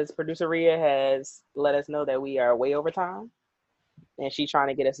 because producer Rhea has let us know that we are way over time. And she's trying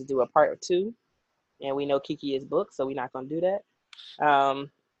to get us to do a part 2. And we know Kiki is booked, so we're not going to do that.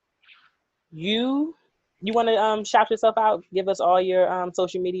 You want to shout yourself out? Give us all your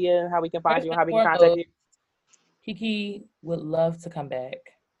social media, how we can find you and how we can contact you. Kiki would love to come back.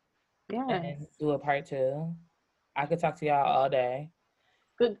 Yeah. And do a part 2. I could talk to y'all all day.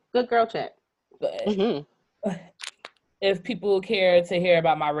 Good girl chat. But if people care to hear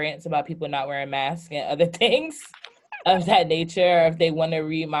about my rants about people not wearing masks and other things of that nature, or if they want to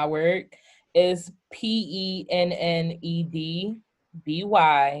read my work, it's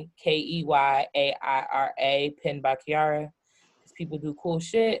PENNEDBYKEYAIRA, Pen by Kiara. Because people do cool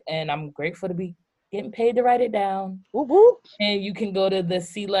shit, and I'm grateful to be getting paid to write it down. Whoop, whoop. And you can go to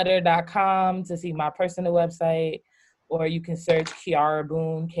thecletter.com to see my personal website, or you can search Kiara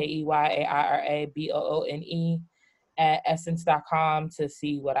Boone, KEYAIRA BOONE, at essence.com to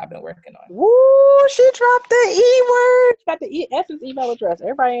see what I've been working on. Woo, she dropped the E word. Got the Essence email address.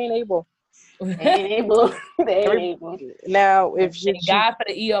 Everybody ain't able. They ain't able. Now, if Thank God for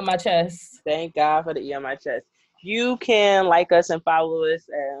the E on my chest. Thank God for the E on my chest. You can like us and follow us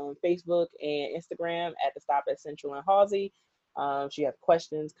on Facebook and Instagram at The Stop at Central and Halsey. If you have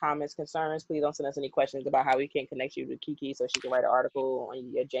questions, comments, concerns, please don't send us any questions about how we can connect you to Kiki so she can write an article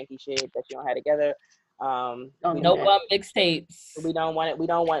on your janky shit that you don't have together. No mixtapes. We don't want it. We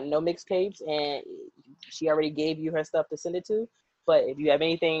don't want no mixtapes, and she already gave you her stuff to send it to. But if you have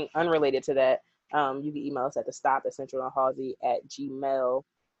anything unrelated to that, You can email us at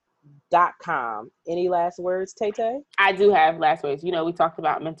thestop@centralandhalsey@gmail.com. Any last words, Tay Tay? I do have last words. You know, we talked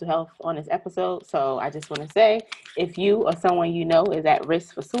about mental health on this episode, so I just want to say, if you or someone you know is at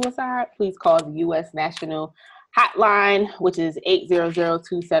risk for suicide, please call the U.S. National Hotline, which is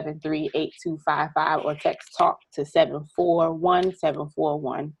 800-273-8255, or text TALK to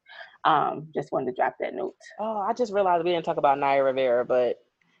 741-741. Just wanted to drop that note. Oh, I just realized we didn't talk about Naya Rivera, but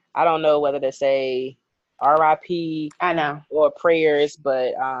I don't know whether to say R.I.P. I know. or prayers,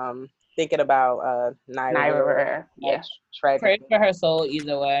 but thinking about Naya Rivera. Rivera. Yeah. Tragic. Pray for her soul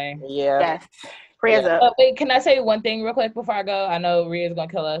either way. Yeah. Yes. Prayers up. But wait, can I say one thing real quick before I go? I know Ria's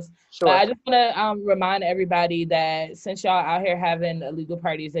gonna kill us. Sure. But I just want to remind everybody that since y'all out here having illegal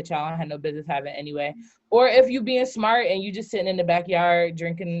parties that y'all have no business having anyway, or if you being smart and you just sitting in the backyard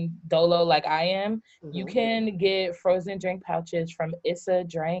drinking Dolo like I am, you can get frozen drink pouches from Issa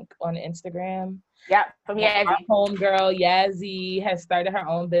Drink on Instagram. Yeah, from Yazzie. Our homegirl Yazzie has started her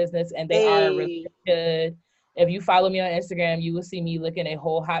own business, and they are really good. If you follow me on Instagram, you will see me looking a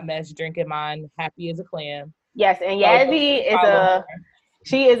whole hot mess, drinking mine, happy as a clam. Yes, and Yazzie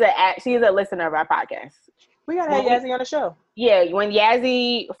she is a listener of our podcast. We gotta have Yazzie on the show. Yeah, when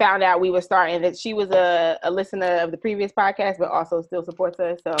Yazzie found out we were starting, that she was a listener of the previous podcast, but also still supports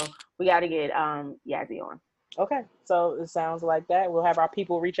us. So we got to get Yazzie on. Okay, so it sounds like that. We'll have our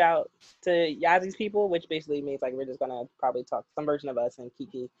people reach out to Yazzie's people, which basically means like we're just gonna probably talk some version of us and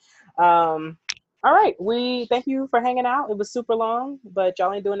Kiki. All right, we thank you for hanging out. It was super long, but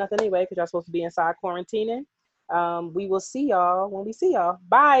y'all ain't doing nothing anyway because y'all supposed to be inside quarantining. We will see y'all when we see y'all.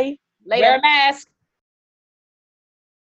 Bye. Later. Wear a mask.